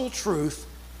gospel truth.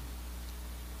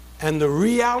 And the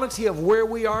reality of where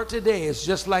we are today is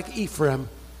just like Ephraim,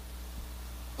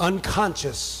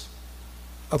 unconscious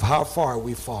of how far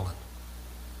we've fallen.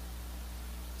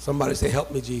 Somebody say, help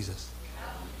me, Jesus.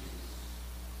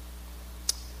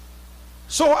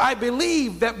 So I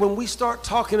believe that when we start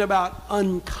talking about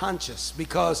unconscious,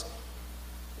 because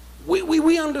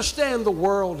we understand the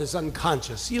world is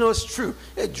unconscious. You know, it's true.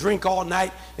 They drink all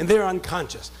night and they're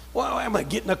unconscious. Well, I'm going to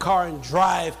get in a car and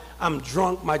drive. I'm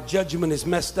drunk. My judgment is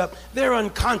messed up. They're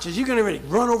unconscious. You're going to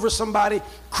run over somebody,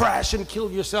 crash and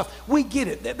kill yourself. We get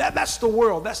it. That's the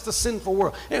world. That's the sinful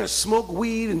world. They're going to smoke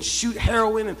weed and shoot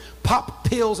heroin and pop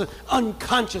pills, and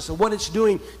unconscious of what it's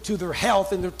doing to their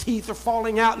health, and their teeth are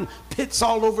falling out and pits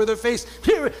all over their face.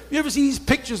 You ever see these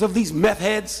pictures of these meth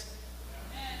heads?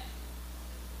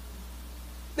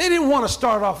 They didn't want to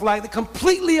start off like that,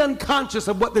 completely unconscious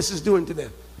of what this is doing to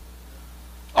them.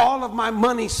 All of my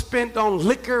money spent on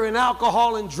liquor and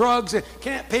alcohol and drugs, and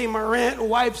can't pay my rent,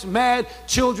 wife's mad,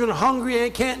 children hungry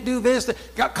and can't do this, the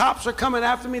cops are coming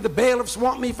after me, the bailiffs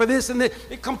want me for this and that.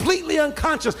 They're completely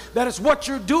unconscious that it's what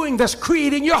you're doing that's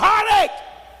creating your heartache.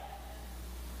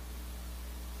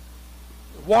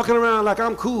 Walking around like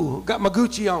I'm cool, got my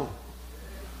Gucci on.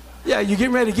 Yeah, you're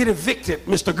getting ready to get evicted,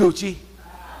 Mr. Gucci.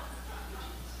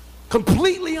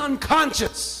 Completely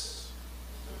unconscious.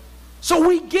 So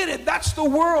we get it. That's the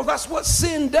world. That's what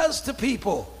sin does to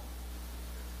people.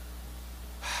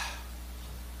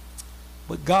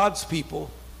 But God's people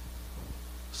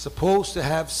supposed to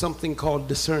have something called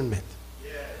discernment.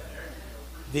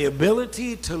 The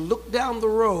ability to look down the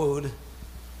road and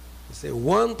say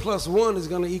 1 + 1 is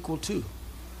going to equal 2.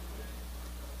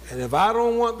 And if I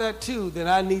don't want that 2, then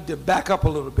I need to back up a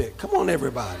little bit. Come on,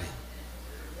 everybody.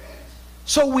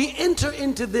 So we enter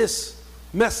into this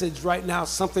message right now,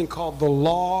 something called the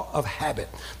law of habit.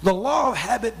 The law of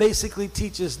habit basically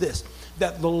teaches this,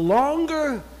 that the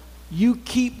longer you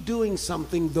keep doing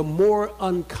something, the more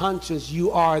unconscious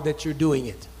you are that you're doing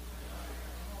it.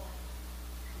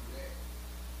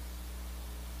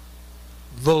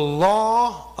 The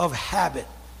law of habit.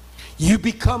 You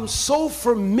become so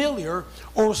familiar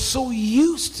or so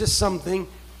used to something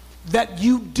that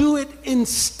you do it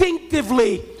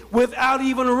instinctively without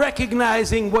even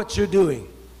recognizing what you're doing.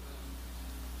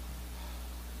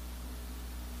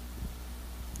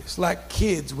 It's like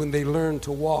kids when they learn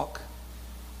to walk.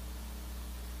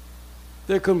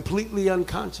 They're completely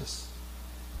unconscious.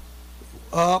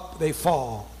 Up, they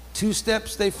fall. 2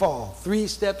 steps, they fall. 3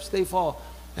 steps, they fall.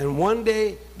 And one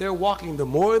day they're walking. The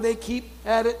more they keep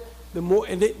at it, the more,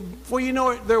 and before you know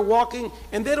it, they're walking,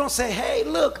 and they don't say, hey,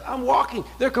 look, I'm walking.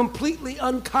 They're completely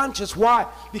unconscious. Why?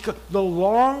 Because the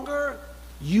longer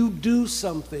you do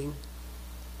something,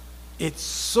 it's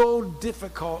so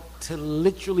difficult to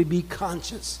literally be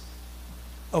conscious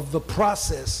of the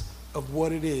process of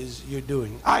what it is you're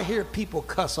doing. I hear people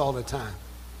cuss all the time.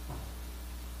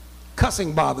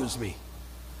 Cussing bothers me.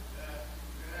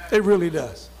 It really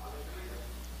does.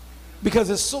 Because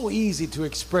it's so easy to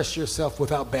express yourself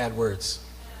without bad words.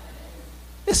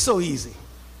 It's so easy.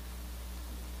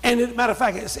 And as a matter of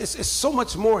fact, it's so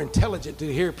much more intelligent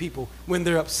to hear people when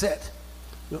they're upset.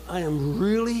 You know, I am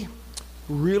really,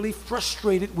 really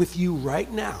frustrated with you right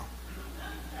now.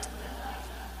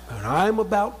 And I'm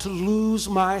about to lose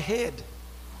my head.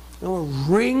 I'm going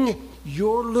to wring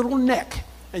your little neck.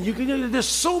 And you can, there's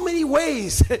so many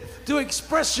ways to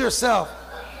express yourself.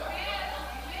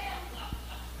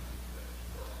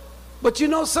 But you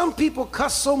know, some people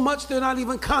cuss so much they're not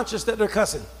even conscious that they're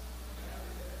cussing.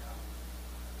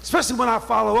 Especially when I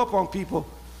follow up on people.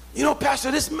 You know,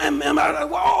 Pastor, this man,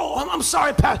 oh, I'm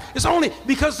sorry, Pastor. It's only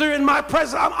because they're in my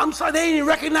presence. I'm sorry, they didn't even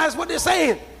recognize what they're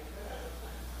saying.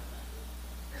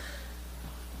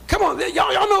 Come on,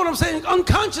 y'all know what I'm saying.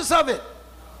 Unconscious of it.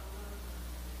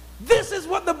 This is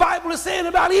what the Bible is saying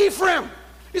about Ephraim.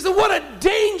 He said, what a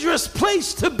dangerous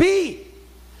place to be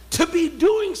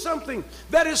doing something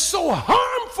that is so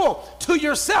harmful to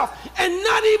yourself and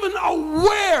not even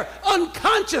aware,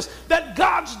 unconscious that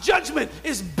God's judgment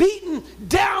is beaten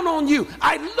down on you.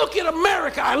 I look at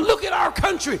America, I look at our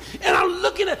country, and I'm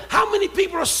looking at how many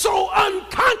people are so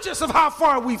unconscious of how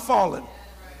far we've fallen.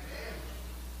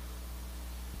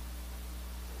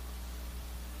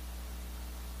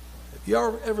 Have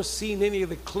you ever seen any of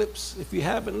the clips? If you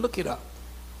haven't, look it up.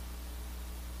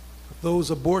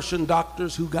 Those abortion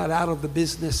doctors who got out of the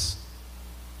business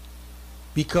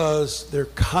because their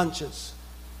conscience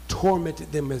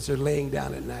tormented them as they're laying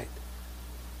down at night,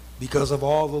 because of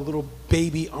all the little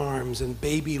baby arms and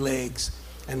baby legs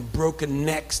and broken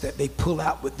necks that they pull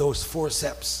out with those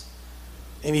forceps,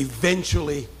 and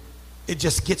eventually it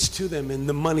just gets to them and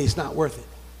the money's not worth it.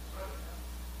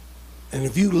 And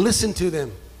if you listen to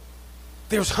them,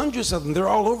 there's hundreds of them, they're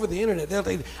all over the internet.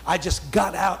 I just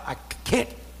got out, I can't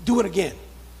do it again.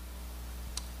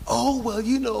 Oh, well,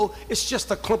 you know, it's just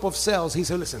a clump of cells. He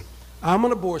said, listen, I'm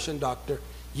an abortion doctor.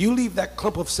 You leave that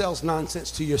clump of cells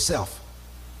nonsense to yourself.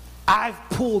 I've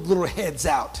pulled little heads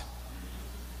out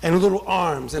and little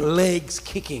arms and legs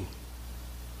kicking.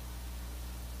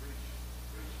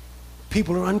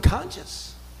 People are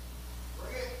unconscious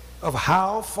of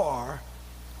how far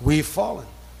we've fallen.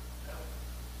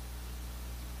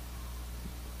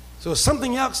 So it's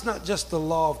something else, not just the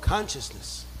law of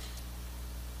consciousness,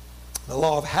 the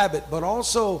law of habit, but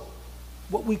also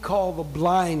what we call the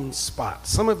blind spot.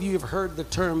 Some of you have heard the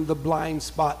term the blind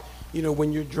spot. You know,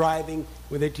 when you're driving,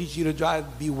 when they teach you to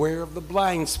drive, beware of the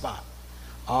blind spot.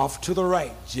 Off to the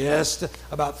right, just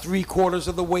about 3/4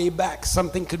 of the way back,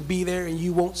 something could be there and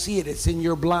you won't see it. It's in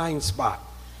your blind spot.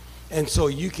 And so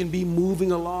you can be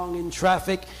moving along in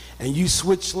traffic and you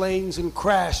switch lanes and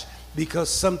crash because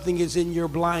something is in your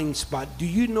blind spot. Do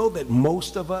you know that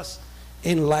most of us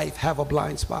in life have a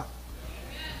blind spot?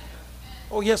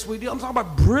 Oh, yes, we do. I'm talking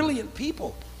about brilliant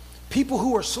people. People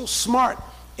who are so smart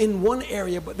in one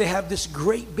area, but they have this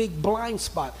great big blind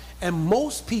spot. And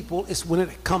most people, it's when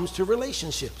it comes to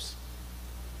relationships.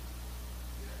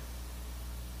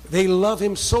 They love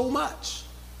him so much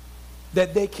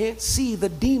that they can't see the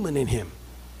demon in him.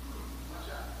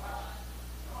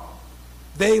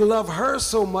 They love her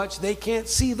so much they can't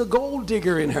see the gold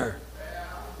digger in her.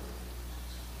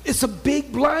 It's a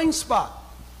big blind spot.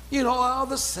 You know, oh,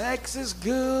 the sex is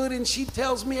good and she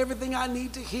tells me everything I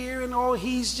need to hear, and oh,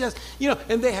 he's just, you know,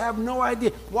 and they have no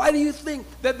idea. Why do you think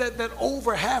that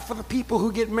over half of the people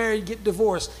who get married get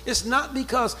divorced? It's not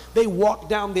because they walk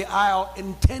down the aisle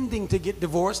intending to get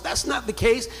divorced. That's not the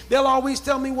case. They'll always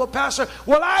tell me, well, Pastor,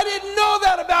 well, I didn't know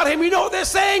that about him. You know what they're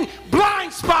saying?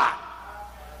 Blind spot.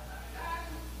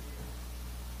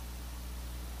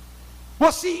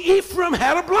 Well, see, Ephraim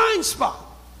had a blind spot.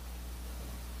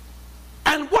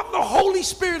 And what the Holy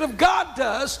Spirit of God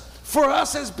does for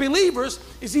us as believers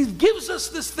is he gives us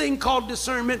this thing called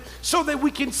discernment so that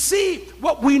we can see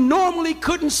what we normally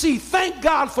couldn't see. Thank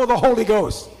God for the Holy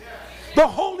Ghost. The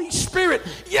Holy Spirit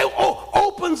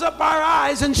opens up our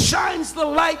eyes and shines the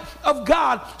light of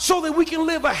God so that we can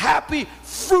live a happy,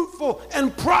 fruitful,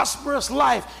 and prosperous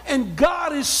life. And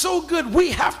God is so good.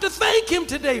 We have to thank him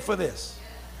today for this.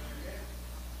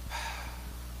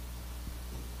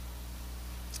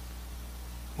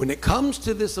 When it comes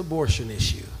to this abortion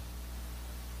issue,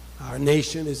 our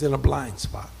nation is in a blind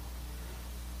spot.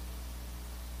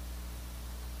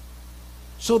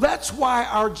 So that's why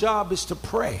our job is to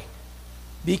pray,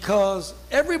 because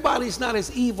everybody's not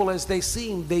as evil as they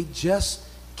seem. They just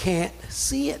can't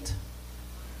see it.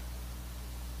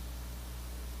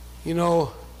 You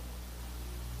know,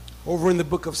 over in the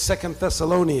book of 2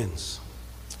 Thessalonians,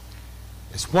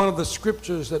 it's one of the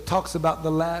scriptures that talks about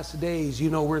the last days. You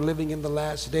know, we're living in the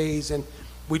last days, and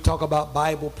we talk about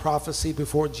Bible prophecy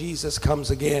before Jesus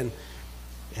comes again.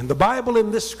 And the Bible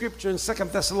in this scripture in 2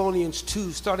 Thessalonians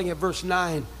 2, starting at verse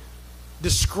 9,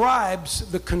 describes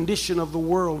the condition of the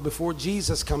world before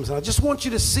Jesus comes. And I just want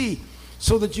you to see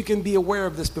so that you can be aware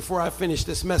of this before I finish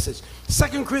this message.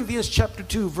 2 Corinthians chapter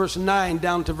 2, verse 9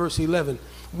 down to verse 11.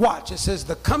 Watch, it says,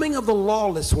 the coming of the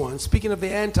lawless one, speaking of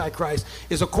the Antichrist,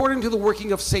 is according to the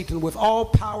working of Satan with all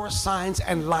power, signs,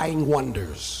 and lying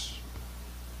wonders,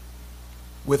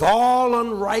 with all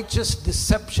unrighteous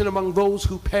deception among those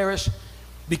who perish,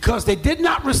 because they did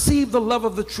not receive the love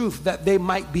of the truth that they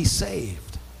might be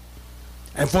saved.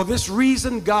 And for this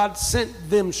reason, God sent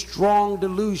them strong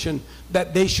delusion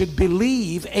that they should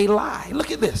believe a lie.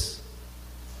 Look at this.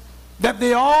 That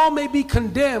they all may be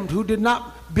condemned who did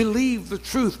not believe the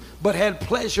truth but had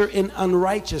pleasure in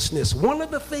unrighteousness. One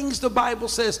of the things the Bible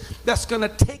says that's going to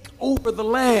take over the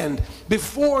land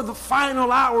before the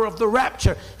final hour of the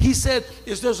rapture, he said,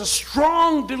 is there's a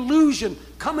strong delusion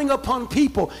coming upon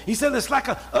people. He said it's like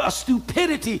a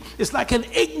stupidity. It's like an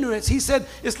ignorance. He said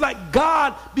it's like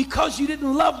God, because you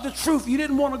didn't love the truth, you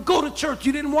didn't want to go to church,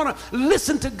 you didn't want to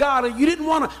listen to God, and you didn't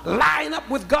want to line up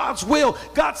with God's will.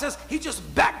 God says he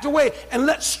just backed away and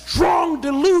let strong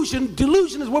delusion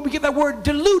is where we get that word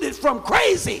deluded from,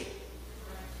 crazy.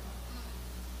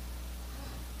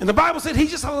 And the Bible said he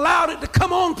just allowed it to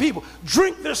come on people,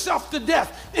 drink themselves to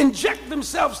death, inject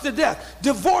themselves to death,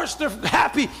 divorce their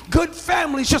happy, good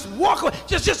families, just walk away,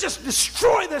 just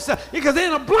destroy themselves because they're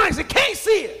in a blind, they can't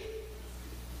see it.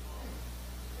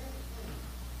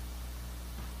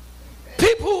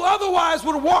 People who otherwise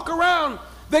would walk around,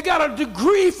 they got a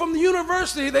degree from the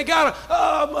university. They got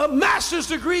a master's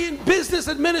degree in business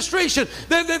administration.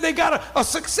 They got a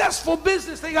successful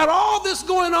business. They got all this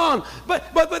going on,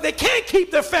 but they can't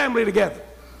keep their family together.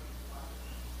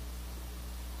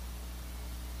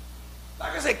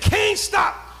 Like I said, can't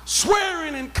stop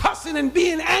swearing and cussing and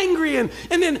being angry, and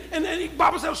then the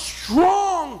Bible says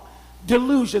strong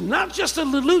delusion, not just a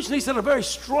delusion. He said a very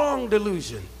strong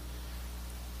delusion.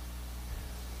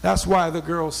 That's why the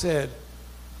girl said,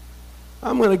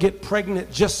 I'm going to get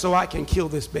pregnant just so I can kill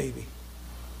this baby.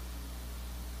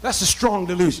 That's a strong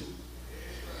delusion.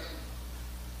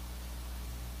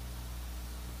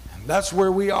 And that's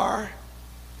where we are.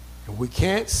 And we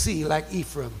can't see, like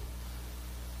Ephraim,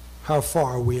 how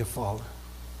far we have fallen.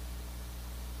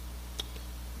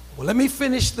 Well, let me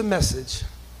finish the message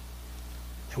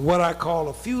and what I call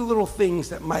a few little things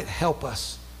that might help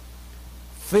us.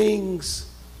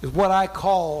 Things is what I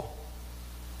call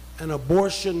an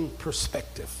abortion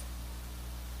perspective.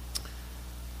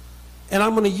 And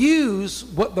I'm going to use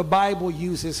what the Bible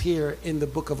uses here in the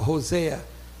book of Hosea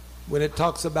when it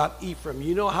talks about Ephraim.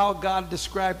 You know how God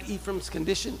described Ephraim's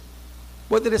condition?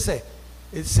 What did it say?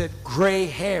 It said gray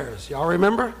hairs. Y'all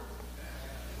remember?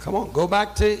 Come on, go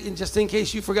back to, just in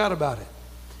case you forgot about it.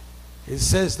 It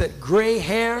says that gray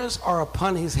hairs are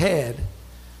upon his head.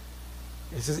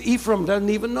 It says Ephraim doesn't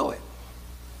even know it.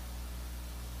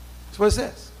 That's what it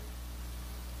says.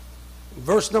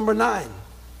 Verse number 9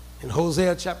 in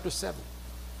Hosea chapter 7.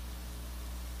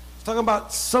 It's talking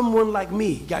about someone like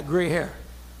me, got gray hair.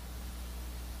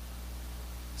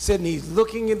 said, and he's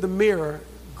looking in the mirror,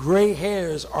 gray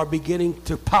hairs are beginning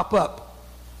to pop up.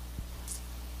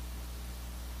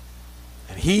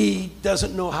 And he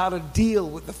doesn't know how to deal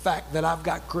with the fact that I've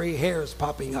got gray hairs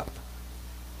popping up.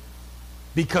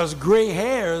 Because gray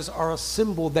hairs are a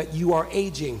symbol that you are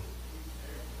aging.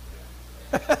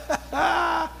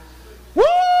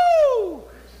 Woo!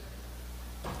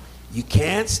 You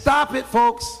can't stop it,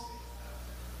 folks.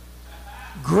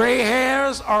 Gray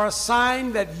hairs are a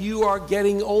sign that you are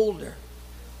getting older.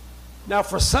 Now,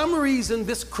 for some reason,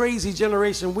 this crazy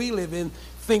generation we live in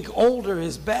think older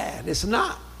is bad. It's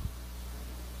not.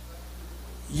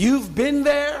 You've been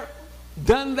there,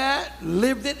 done that,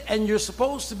 lived it, and you're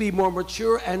supposed to be more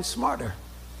mature and smarter.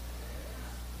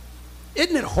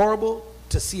 Isn't it horrible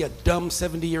to see a dumb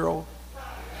 70-year-old?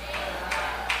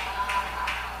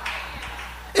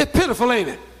 It's pitiful, ain't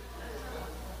it?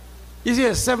 You see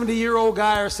a 70-year-old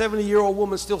guy or 70-year-old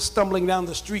woman still stumbling down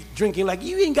the street drinking like,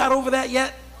 you ain't got over that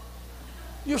yet?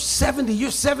 You're 70, you're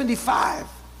 75.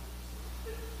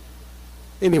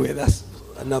 Anyway, that's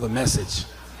another message.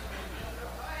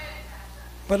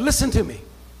 But listen to me.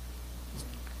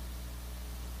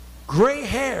 Gray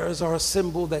hairs are a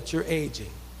symbol that you're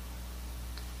aging.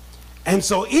 And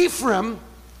so Ephraim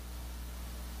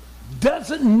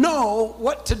doesn't know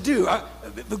what to do.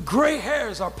 The gray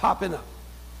hairs are popping up.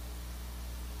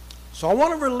 So I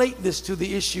want to relate this to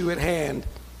the issue at hand,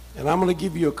 and I'm going to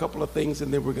give you a couple of things,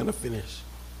 and then we're going to finish.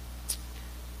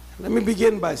 Let me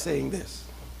begin by saying this.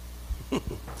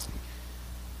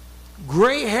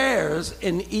 Gray hairs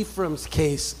in Ephraim's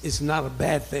case is not a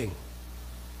bad thing.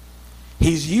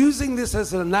 He's using this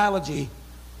as an analogy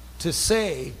to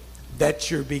say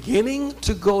that you're beginning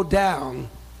to go down,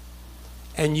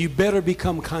 and you better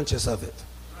become conscious of it.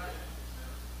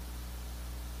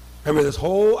 Remember this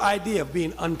whole idea of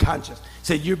being unconscious. He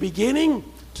said you're beginning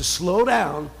to slow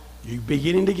down, you're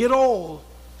beginning to get old,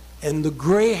 and the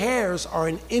gray hairs are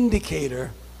an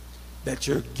indicator that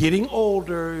you're getting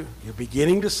older, you're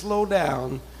beginning to slow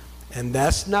down, and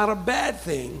that's not a bad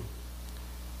thing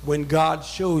when God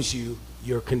shows you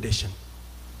your condition.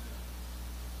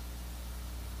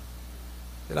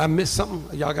 Did I miss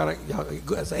something?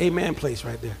 That's an amen place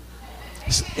right there.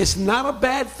 It's not a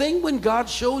bad thing when God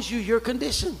shows you your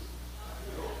condition.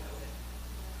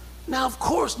 Now, of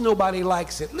course, nobody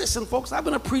likes it. Listen, folks, I've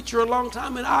been a preacher a long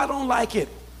time, and I don't like it.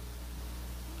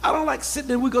 I don't like sitting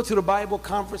there. We go to the Bible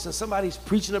conference, and somebody's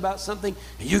preaching about something,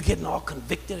 and you're getting all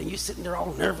convicted, and you're sitting there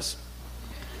all nervous.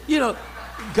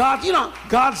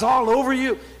 God's all over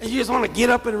you, and you just want to get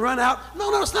up and run out.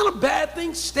 No, it's not a bad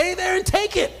thing. Stay there and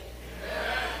take it.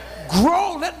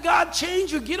 Grow, let God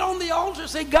change you. Get on the altar,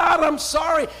 say, God, I'm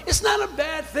sorry. It's not a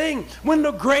bad thing when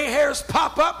the gray hairs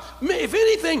pop up. If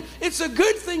anything, it's a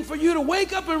good thing for you to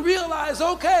wake up and realize,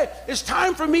 okay, it's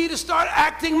time for me to start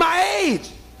acting my age.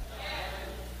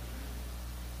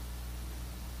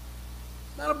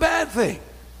 Not a bad thing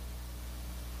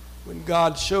when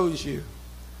God shows you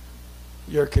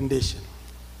your condition.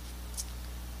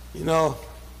 You know,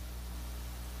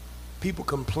 people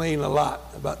complain a lot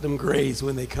about them grays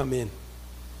when they come in.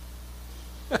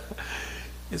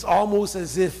 It's almost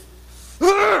as if,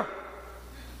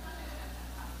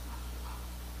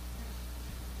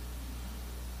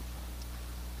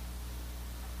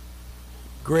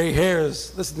 gray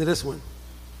hairs, listen to this one.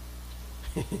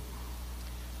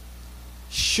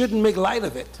 Shouldn't make light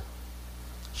of it.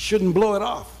 Shouldn't blow it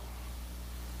off.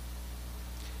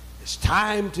 It's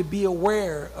time to be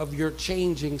aware of your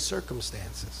changing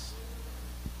circumstances.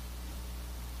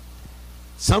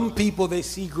 Some people, they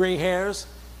see gray hairs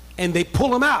and they pull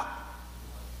them out.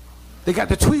 They got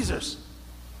the tweezers.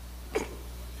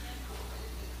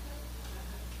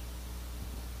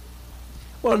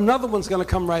 Well, another one's going to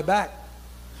come right back.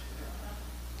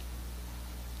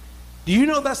 Do you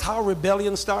know that's how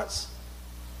rebellion starts?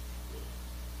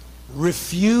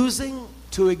 Refusing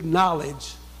to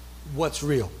acknowledge what's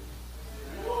real.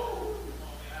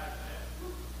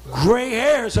 Gray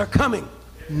hairs are coming.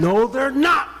 No, they're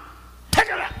not. Take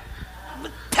it out.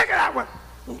 Take it out.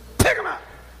 Take them out.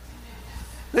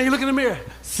 Then you look in the mirror.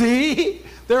 See?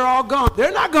 They're all gone.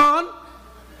 They're not gone.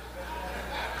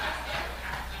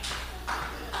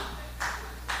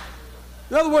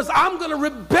 In other words, I'm going to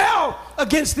rebel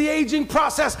against the aging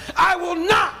process. I will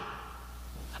not.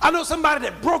 I know somebody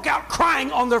that broke out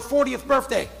crying on their 40th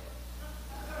birthday.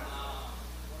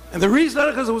 And the reason is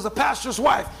because it was a pastor's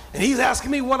wife. And he's asking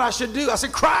me what I should do. I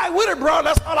said, cry with her, bro.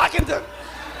 That's all I can do.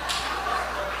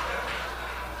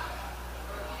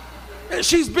 And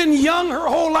she's been young her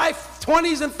whole life,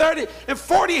 20s and 30s and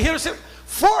 40. Here,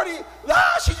 40.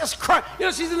 She just cried.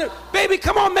 She's in there. Baby,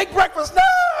 come on, make breakfast. No,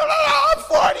 I'm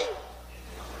 40.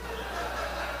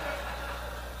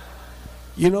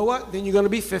 You know what? Then you're going to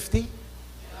be 50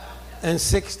 and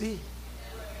 60.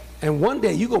 And one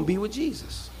day you're going to be with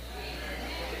Jesus.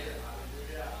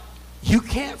 You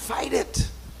can't fight it.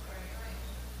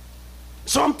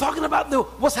 So I'm talking about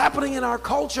what's happening in our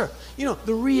culture. You know,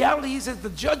 the reality is that the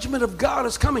judgment of God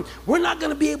is coming. We're not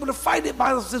going to be able to fight it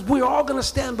by ourselves. We're all going to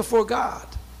stand before God.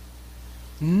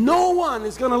 No one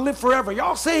is going to live forever.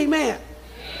 Y'all say amen.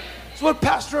 That's what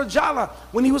Pastor Ajala,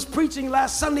 when he was preaching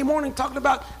last Sunday morning, talking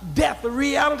about death. The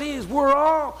reality is we're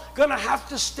all going to have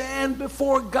to stand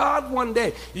before God one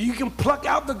day. You can pluck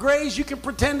out the grays. You can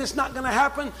pretend it's not going to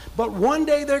happen. But one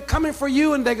day they're coming for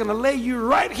you, and they're going to lay you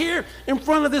right here in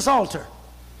front of this altar.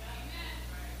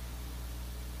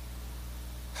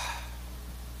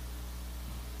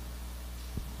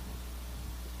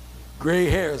 Gray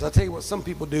hairs. I'll tell you what some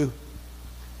people do.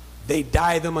 They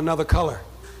dye them another color.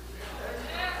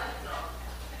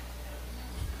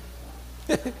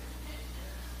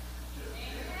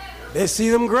 They see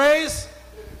them grays,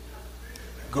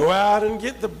 go out and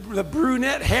get the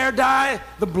brunette hair dye,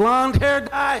 the blonde hair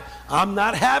dye. I'm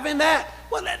not having that.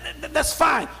 Well, that's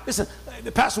fine. Listen,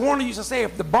 Pastor Warner used to say,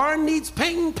 if the barn needs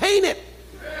painting, paint it.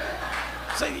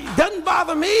 So it doesn't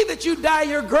bother me that you dye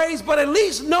your grays, but at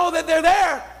least know that they're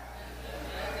there.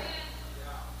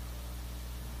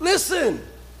 Listen,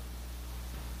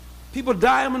 people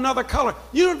dye them another color.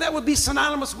 You know what that would be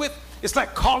synonymous with? It's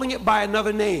like calling it by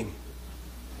another name.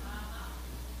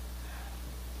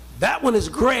 That one is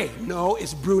gray. No,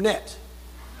 it's brunette.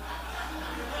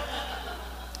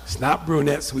 It's not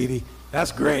brunette, sweetie.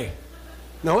 That's gray.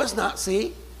 No, it's not,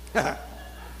 see?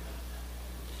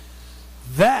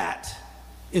 That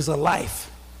is a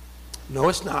life. No,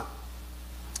 it's not.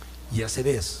 Yes, it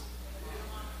is.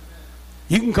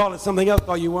 You can call it something else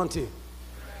all you want to.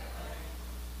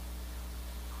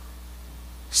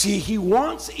 See, he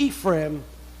wants Ephraim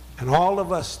and all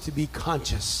of us to be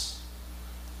conscious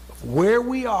of where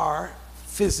we are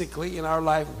physically in our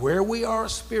life, where we are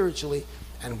spiritually,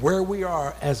 and where we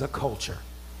are as a culture.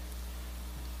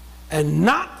 And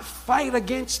not fight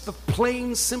against the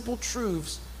plain, simple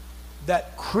truths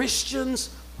that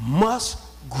Christians must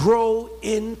grow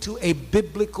into a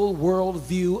biblical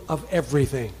worldview of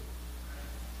everything.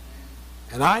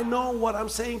 And I know what I'm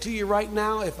saying to you right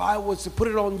now, if I was to put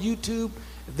it on YouTube,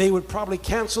 they would probably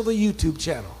cancel the YouTube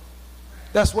channel.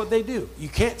 That's what they do. You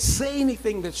can't say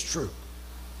anything that's true.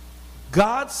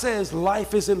 God says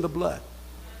life is in the blood.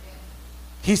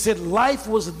 He said life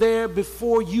was there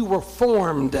before you were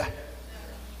formed.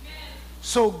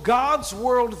 So God's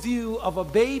worldview of a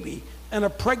baby and a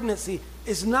pregnancy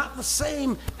is not the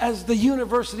same as the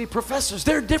university professors.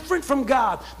 They're different from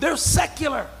God. They're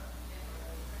secular.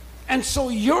 And so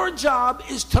your job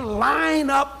is to line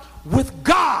up with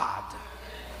God.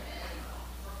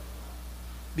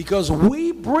 Because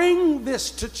we bring this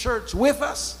to church with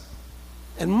us.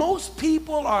 And most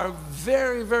people are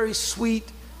very, very sweet.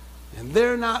 And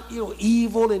they're not,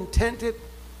 evil intended.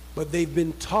 But they've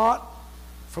been taught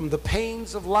from the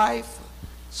pains of life.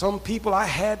 Some people, I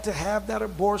had to have that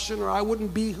abortion or I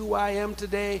wouldn't be who I am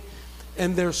today.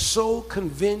 And they're so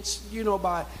convinced,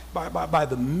 by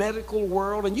the medical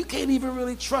world. And you can't even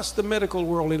really trust the medical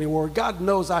world anymore. God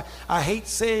knows I hate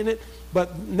saying it,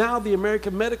 but now the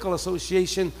American Medical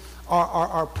Association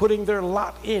are putting their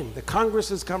lot in. The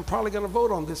Congress is probably going to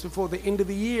vote on this before the end of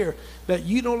the year, that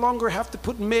you no longer have to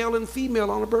put male and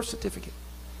female on a birth certificate.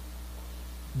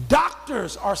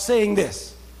 Doctors are saying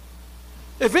this.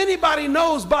 If anybody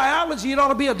knows biology, it ought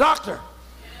to be a doctor.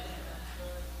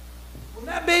 When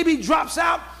that baby drops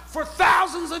out, for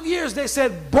thousands of years they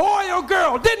said boy or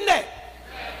girl, didn't they?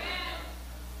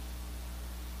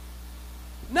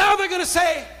 Now they're going to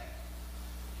say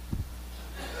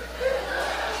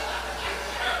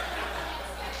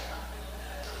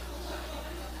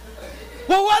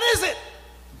well, what is it?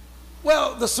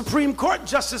 Well, the Supreme Court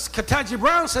Justice Ketanji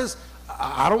Brown says,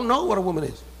 I don't know what a woman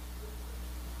is.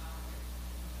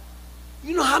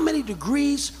 You know how many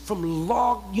degrees from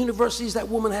law universities that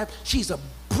woman has? She's a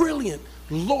brilliant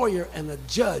lawyer and a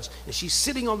judge, and she's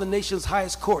sitting on the nation's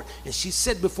highest court, and she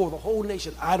said before the whole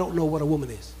nation, I don't know what a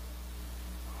woman is.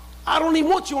 I don't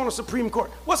even want you on the Supreme Court.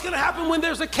 What's going to happen when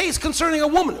there's a case concerning a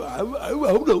woman? I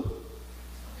don't know.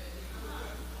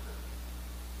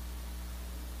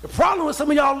 The problem with some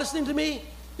of y'all listening to me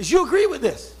is you agree with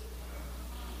this.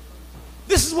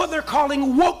 This is what they're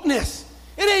calling wokeness.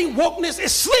 It ain't wokeness,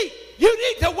 it's sleep. You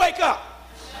need to wake up.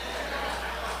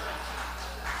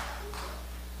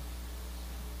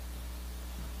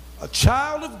 A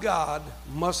child of God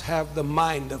must have the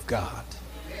mind of God.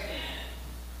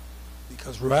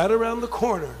 Because right around the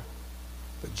corner,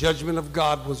 the judgment of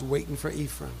God was waiting for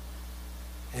Ephraim.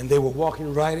 And they were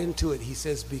walking right into it. He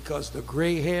says, because the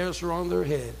gray hairs are on their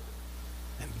head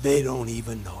and they don't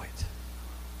even know it.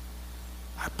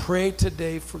 I pray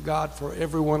today for God, for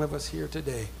every one of us here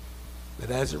today,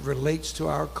 that as it relates to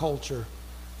our culture,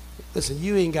 listen,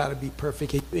 you ain't got to be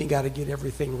perfect. You ain't got to get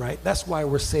everything right. That's why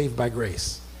we're saved by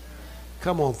grace.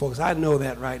 Come on, folks. I know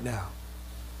that right now.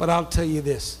 But I'll tell you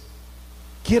this.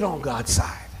 Get on God's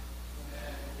side.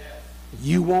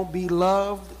 You won't be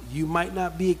loved. You might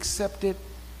not be accepted.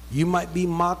 You might be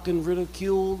mocked and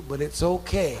ridiculed, but it's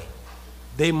okay.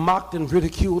 They mocked and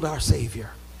ridiculed our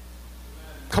Savior.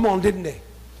 Come on, didn't they?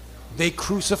 They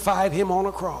crucified him on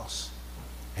a cross.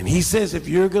 And he says, if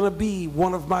you're going to be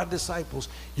one of my disciples,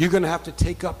 you're going to have to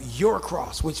take up your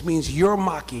cross, which means your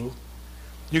mocking.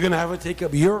 You're going to have to take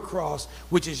up your cross,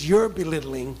 which is your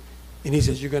belittling. And he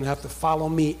says, you're going to have to follow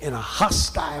me in a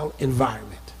hostile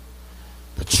environment.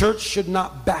 The church should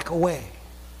not back away.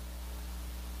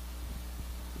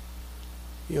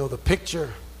 You know, the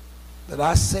picture that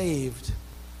I saved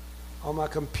on my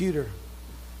computer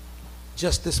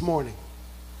just this morning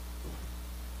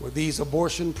were these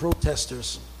abortion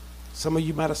protesters. Some of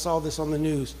you might have saw this on the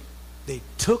news. They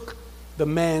took the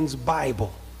man's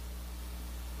Bible.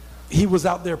 He was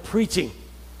out there preaching.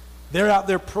 They're out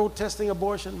there protesting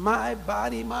abortion. My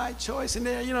body, my choice. And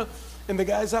there, you know, and the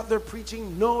guy's out there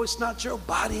preaching, no, it's not your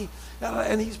body.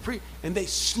 And he's and they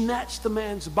snatched the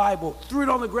man's Bible, threw it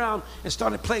on the ground, and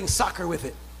started playing soccer with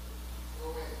it.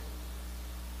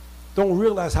 Don't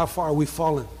realize how far we've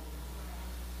fallen.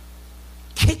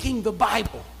 Kicking the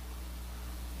Bible.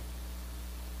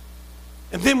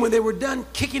 And then when they were done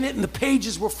kicking it and the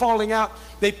pages were falling out,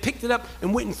 they picked it up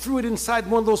and went and threw it inside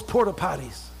one of those porta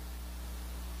potties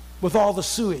with all the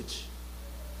sewage.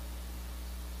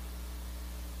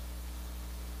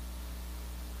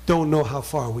 Don't know how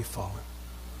far we've fallen.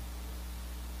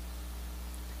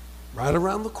 Right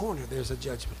around the corner, there's a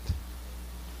judgment.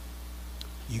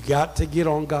 You got to get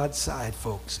on God's side,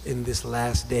 folks, in this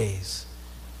last days,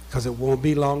 because it won't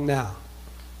be long now.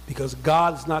 Because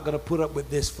God's not going to put up with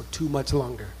this for too much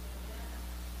longer.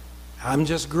 I'm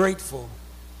just grateful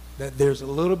that there's a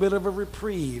little bit of a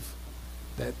reprieve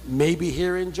that maybe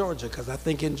here in Georgia, because I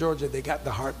think in Georgia they got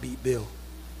the heartbeat bill.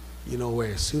 You know,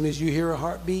 where as soon as you hear a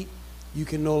heartbeat, you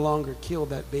can no longer kill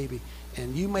that baby.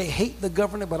 And you may hate the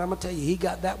governor, but I'm going to tell you, he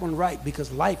got that one right,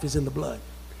 because life is in the blood.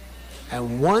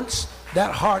 And once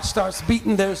that heart starts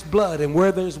beating, there's blood. And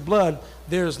where there's blood,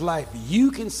 there's life.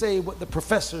 You can say what the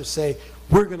professors say.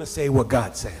 We're going to say what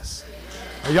God says.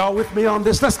 Are y'all with me on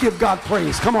this? Let's give God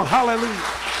praise. Come on, hallelujah.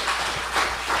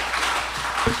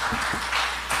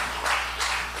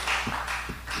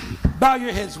 Bow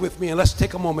your heads with me and let's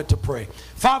take a moment to pray.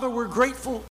 Father, we're grateful.